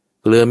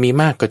เกลือมี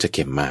มากก็จะเ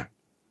ค็มมาก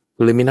เก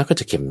ลือมีน้อยก็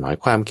จะเค็มน้อย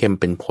ความเค็ม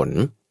เป็นผล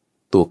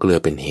ตัวเกลือ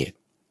เป็นเหตุ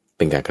เ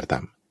ป็นการกระท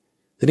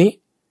ำทีนี้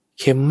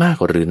เค็มมาก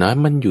หรือน้อย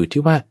มันอยู่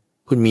ที่ว่า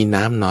คุณมี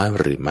น้ำน้อย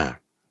หรือมาก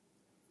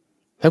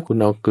ถ้าคุณ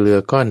เอาเกลือ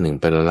ก้อนหนึ่ง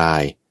ไปละลา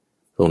ย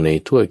ลงใน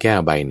ถ้วยแก้ว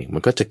ใบหนึ่งมั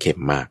นก็จะเค็ม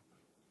มาก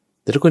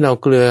แต่ถ้าคุณเอา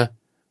เกลือ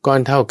ก้อน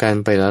เท่ากัน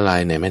ไปละลา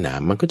ยในแม่น้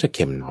ำมันก็จะเ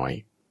ค็มน้อย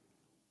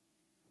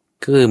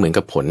คือเหมือน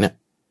กับผลเนี่ย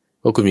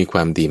ว่าคุณมีคว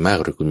ามดีมาก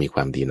หรือคุณมีคว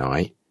ามดีน้อ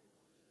ย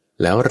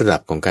แล้วระดั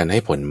บของการให้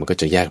ผลมันก็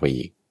จะแยกไป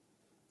อีก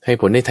ให้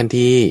ผลในทัน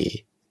ที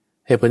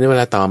ให้ผลในเว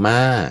ลาต่อมา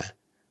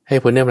ให้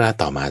ผลในเวลา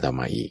ต่อมา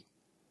อีก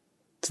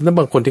ฉะนั้น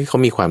บางคนที่เขา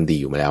มีความดี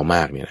อยู่มาแล้วม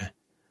ากเนี่ยนะ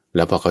แ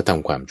ล้วพอเขาท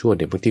ำความชั่วเ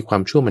นี่ยบางทีควา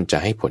มชั่วมันจะ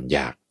ให้ผลย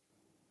าก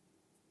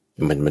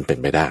มันเป็น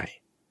ไปได้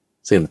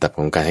ซึ่งระดับข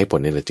องการให้ผล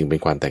เนี่ยจึงเป็น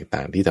ความแตกต่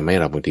างที่ทำให้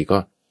เราบางทีก็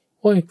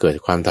เกิด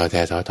ความท้อแ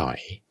ท้ท้อถอย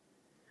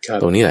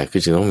ตรงนี้แหละคื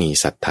อจึงต้องมี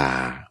ศรัทธา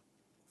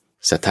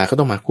ก็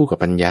ต้องมาคู่กับ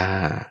ปัญญา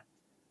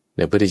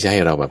เพื่อที่จะให้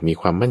เราแบบมี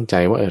ความมั่นใจ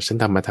ว่าฉัน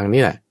ทำมาทาง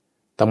นี้แหละ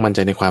ต้องมั่นใจ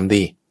ในความ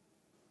ดี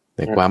แ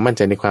ต่ความมั่นใ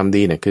จในความ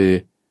ดีเนี่ยคือ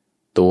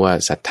ตัว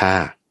ศรัทธา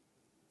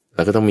แ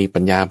ล้วก็ต้องมี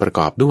ปัญญาประก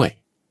อบด้วย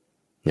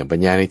อย่างปัญ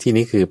ญาในที่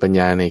นี้คือปัญญ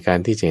าในการ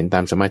ที่จะเห็นตา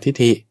มสัมมาทิฏ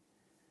ฐิ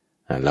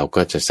เรา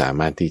ก็จะสา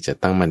มารถที่จะ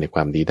ตั้งมั่นในคว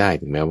ามดีได้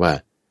ถึงแม้ว่า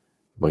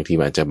บางที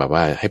มันจะแบบ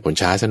ว่าให้ผล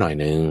ช้าซะหน่อย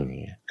นึง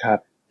ครับ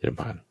เจริญ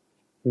พร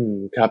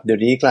ครับเดี๋ยว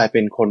นี้กลายเป็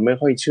นคนไม่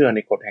ค่อยเชื่อใน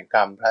กฎแห่งกร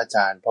รมพระอาจ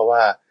ารย์เพราะว่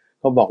า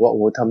เขาบอกว่าโ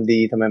อ้ทำดี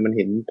ทำไมมันเ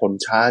ห็นผล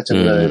ช้าจัง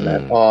เลยแบ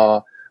บ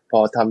พอ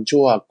ทำ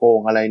ชั่วโกง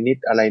อะไรนิด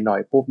อะไรหน่อ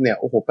ยปุ๊บเนี่ย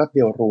โอ้โหแป๊บเ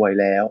ดียวรวย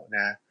แล้วน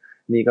ะ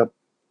นี่ก็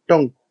ต้อ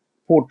ง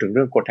พูดถึงเ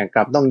รื่องกฎแห่งกร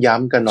รมต้องย้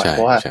ำกันหน่อยเพ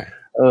ราะว่า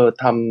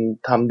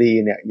ทำดี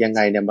เนี่ยยังไง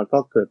เนี่ยมันก็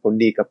เกิดผล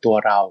ดีกับตัว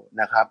เรา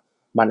นะครับ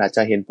มันอาจจ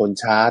ะเห็นผล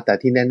ช้าแต่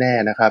ที่แน่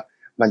ๆนะครับ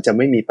มันจะไ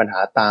ม่มีปัญห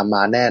าตามม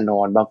าแน่นอ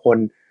นบางคน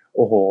โ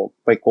อ้โห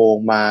ไปโกง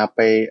มาไ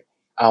ป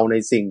เอาใน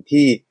สิ่ง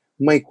ที่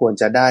ไม่ควร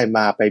จะได้ม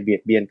าไปเบีย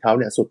ดเบียนเขา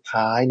เนี่ยสุด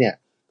ท้ายเนี่ย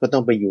ก็ต้อ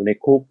งไปอยู่ใน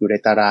คุกอยู่ใน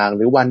ตารางห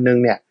รือวันหนึ่ง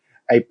เนี่ย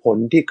ไอ้ผล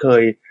ที่เค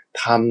ย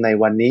ทำใน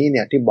วันนี้เ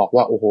นี่ยที่บอก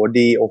ว่าโอ้โห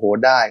ดีโอ้โห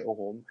ได้โอ้โ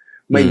ห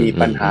ไม่มี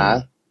ปัญหา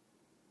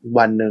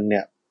วันหนึ่งเ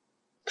นี่ย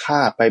ถ้า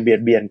ไปเบีย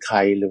ดเบียนใคร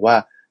หรือว่า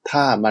ถ้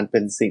ามันเป็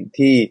นสิ่ง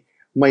ที่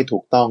ไม่ถู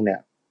กต้องเนี่ย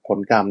ผล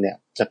กรรมเนี่ย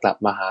จะกลับ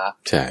มาหา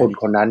คน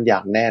คนนั้นอย่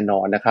างแน่นอ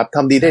นนะครับท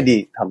ำดีได้ดี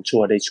ทำชั่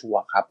วได้ชั่ว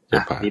ครับ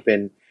นี่เ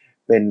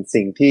ป็น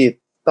สิ่งที่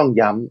ต้อง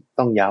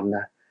ย้ำน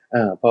ะ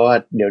เพราะว่า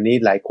เดี๋ยวนี้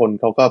หลายคน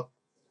เขาก็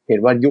เห็น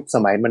ว่ายุคส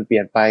มัยมันเปลี่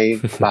ยนไป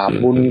บาป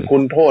บุญคุ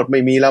ณโทษไ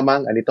ม่มีแล้วมั้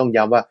งอันนี้ต้อง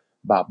ย้ำว่า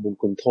บาปบุญ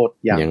คุณโทษ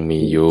ยังมี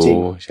อยู่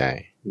ใช่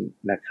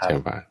นะครับใช่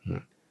ป่ะ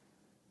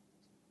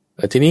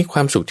ทีนี้คว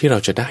ามสุขที่เรา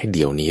จะได้เ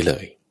ดี๋ยวนี้เล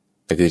ย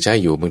ก็คือใช่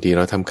อยู่บางทีเ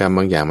ราทำกรรมบ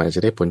างอย่างมันอาจจ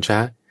ะได้ผลช้า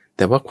แ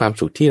ต่ว่าความ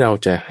สุขที่เรา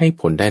จะให้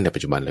ผลได้ในปั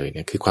จจุบันเลยเ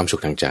นี่ยคือความสุ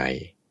ขทางใจ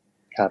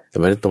ครับแต่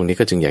ว่าตรงนี้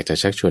ก็จึงอยากจะ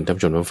ชักชวนท่าน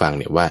ผู้ชมฟัง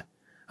เนี่ยว่า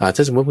ถ้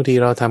าสมมติบางที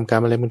เราทำกรร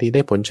มอะไรบางทีไ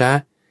ด้ผลช้า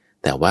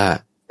แต่ว่า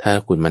ถ้า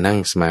คุณมานั่ง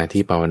สมาธิ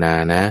ภาวนา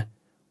นะ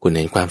คุณเ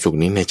ห็นความสุข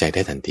นี้ในใจไ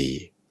ด้ทันที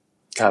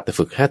ครับแต่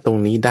ฝึกแค่ตรง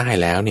นี้ได้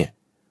แล้วเนี่ย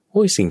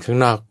สิ่งข้าง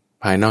นอก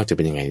ภายนอกจะเ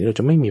ป็นยังไงเรา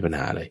จะไม่มีปัญห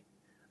าเลย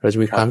เราจะ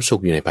มีความสุ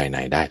ขอยู่ในภายใน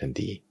ได้ทัน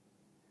ที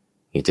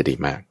นี่จะดี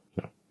มาก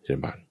เชิญ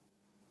บาน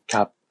ค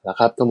รับแล้ว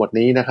ครับทั้งหมด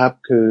นี้นะครับ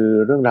คือ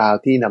เรื่องราว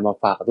ที่นำมา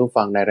ฝากกับทุก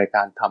ฟังในรายก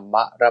ารธรรม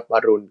ะรับอ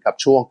รุณกับ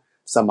ช่วง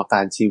สมกา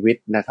รชีวิต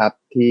นะครับ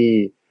ที่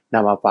น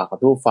ำมาฝากกับ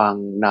ทุกฟัง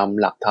นำ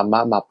หลักธรรมะ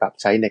มาปรับ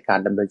ใช้ในการ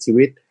ดำเนินชี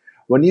วิต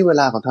วันนี้เว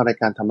ลาของทางราย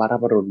การธรรมะรั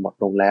บอรุณหมด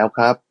ลงแล้วค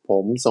รับผ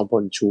มทรงพ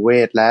ลชูเว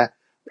ศและ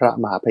พระ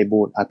มหาไพ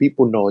บูลย์อภิ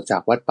ปุโนจา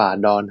กวัดป่า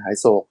ดอนหาย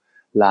โศก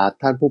ลา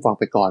ท่านผู้ฟัง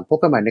ไปก่อนพบ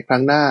กันใหม่ในครั้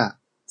งหน้า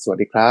สวัส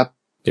ดีครับ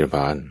เจริญพ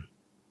ร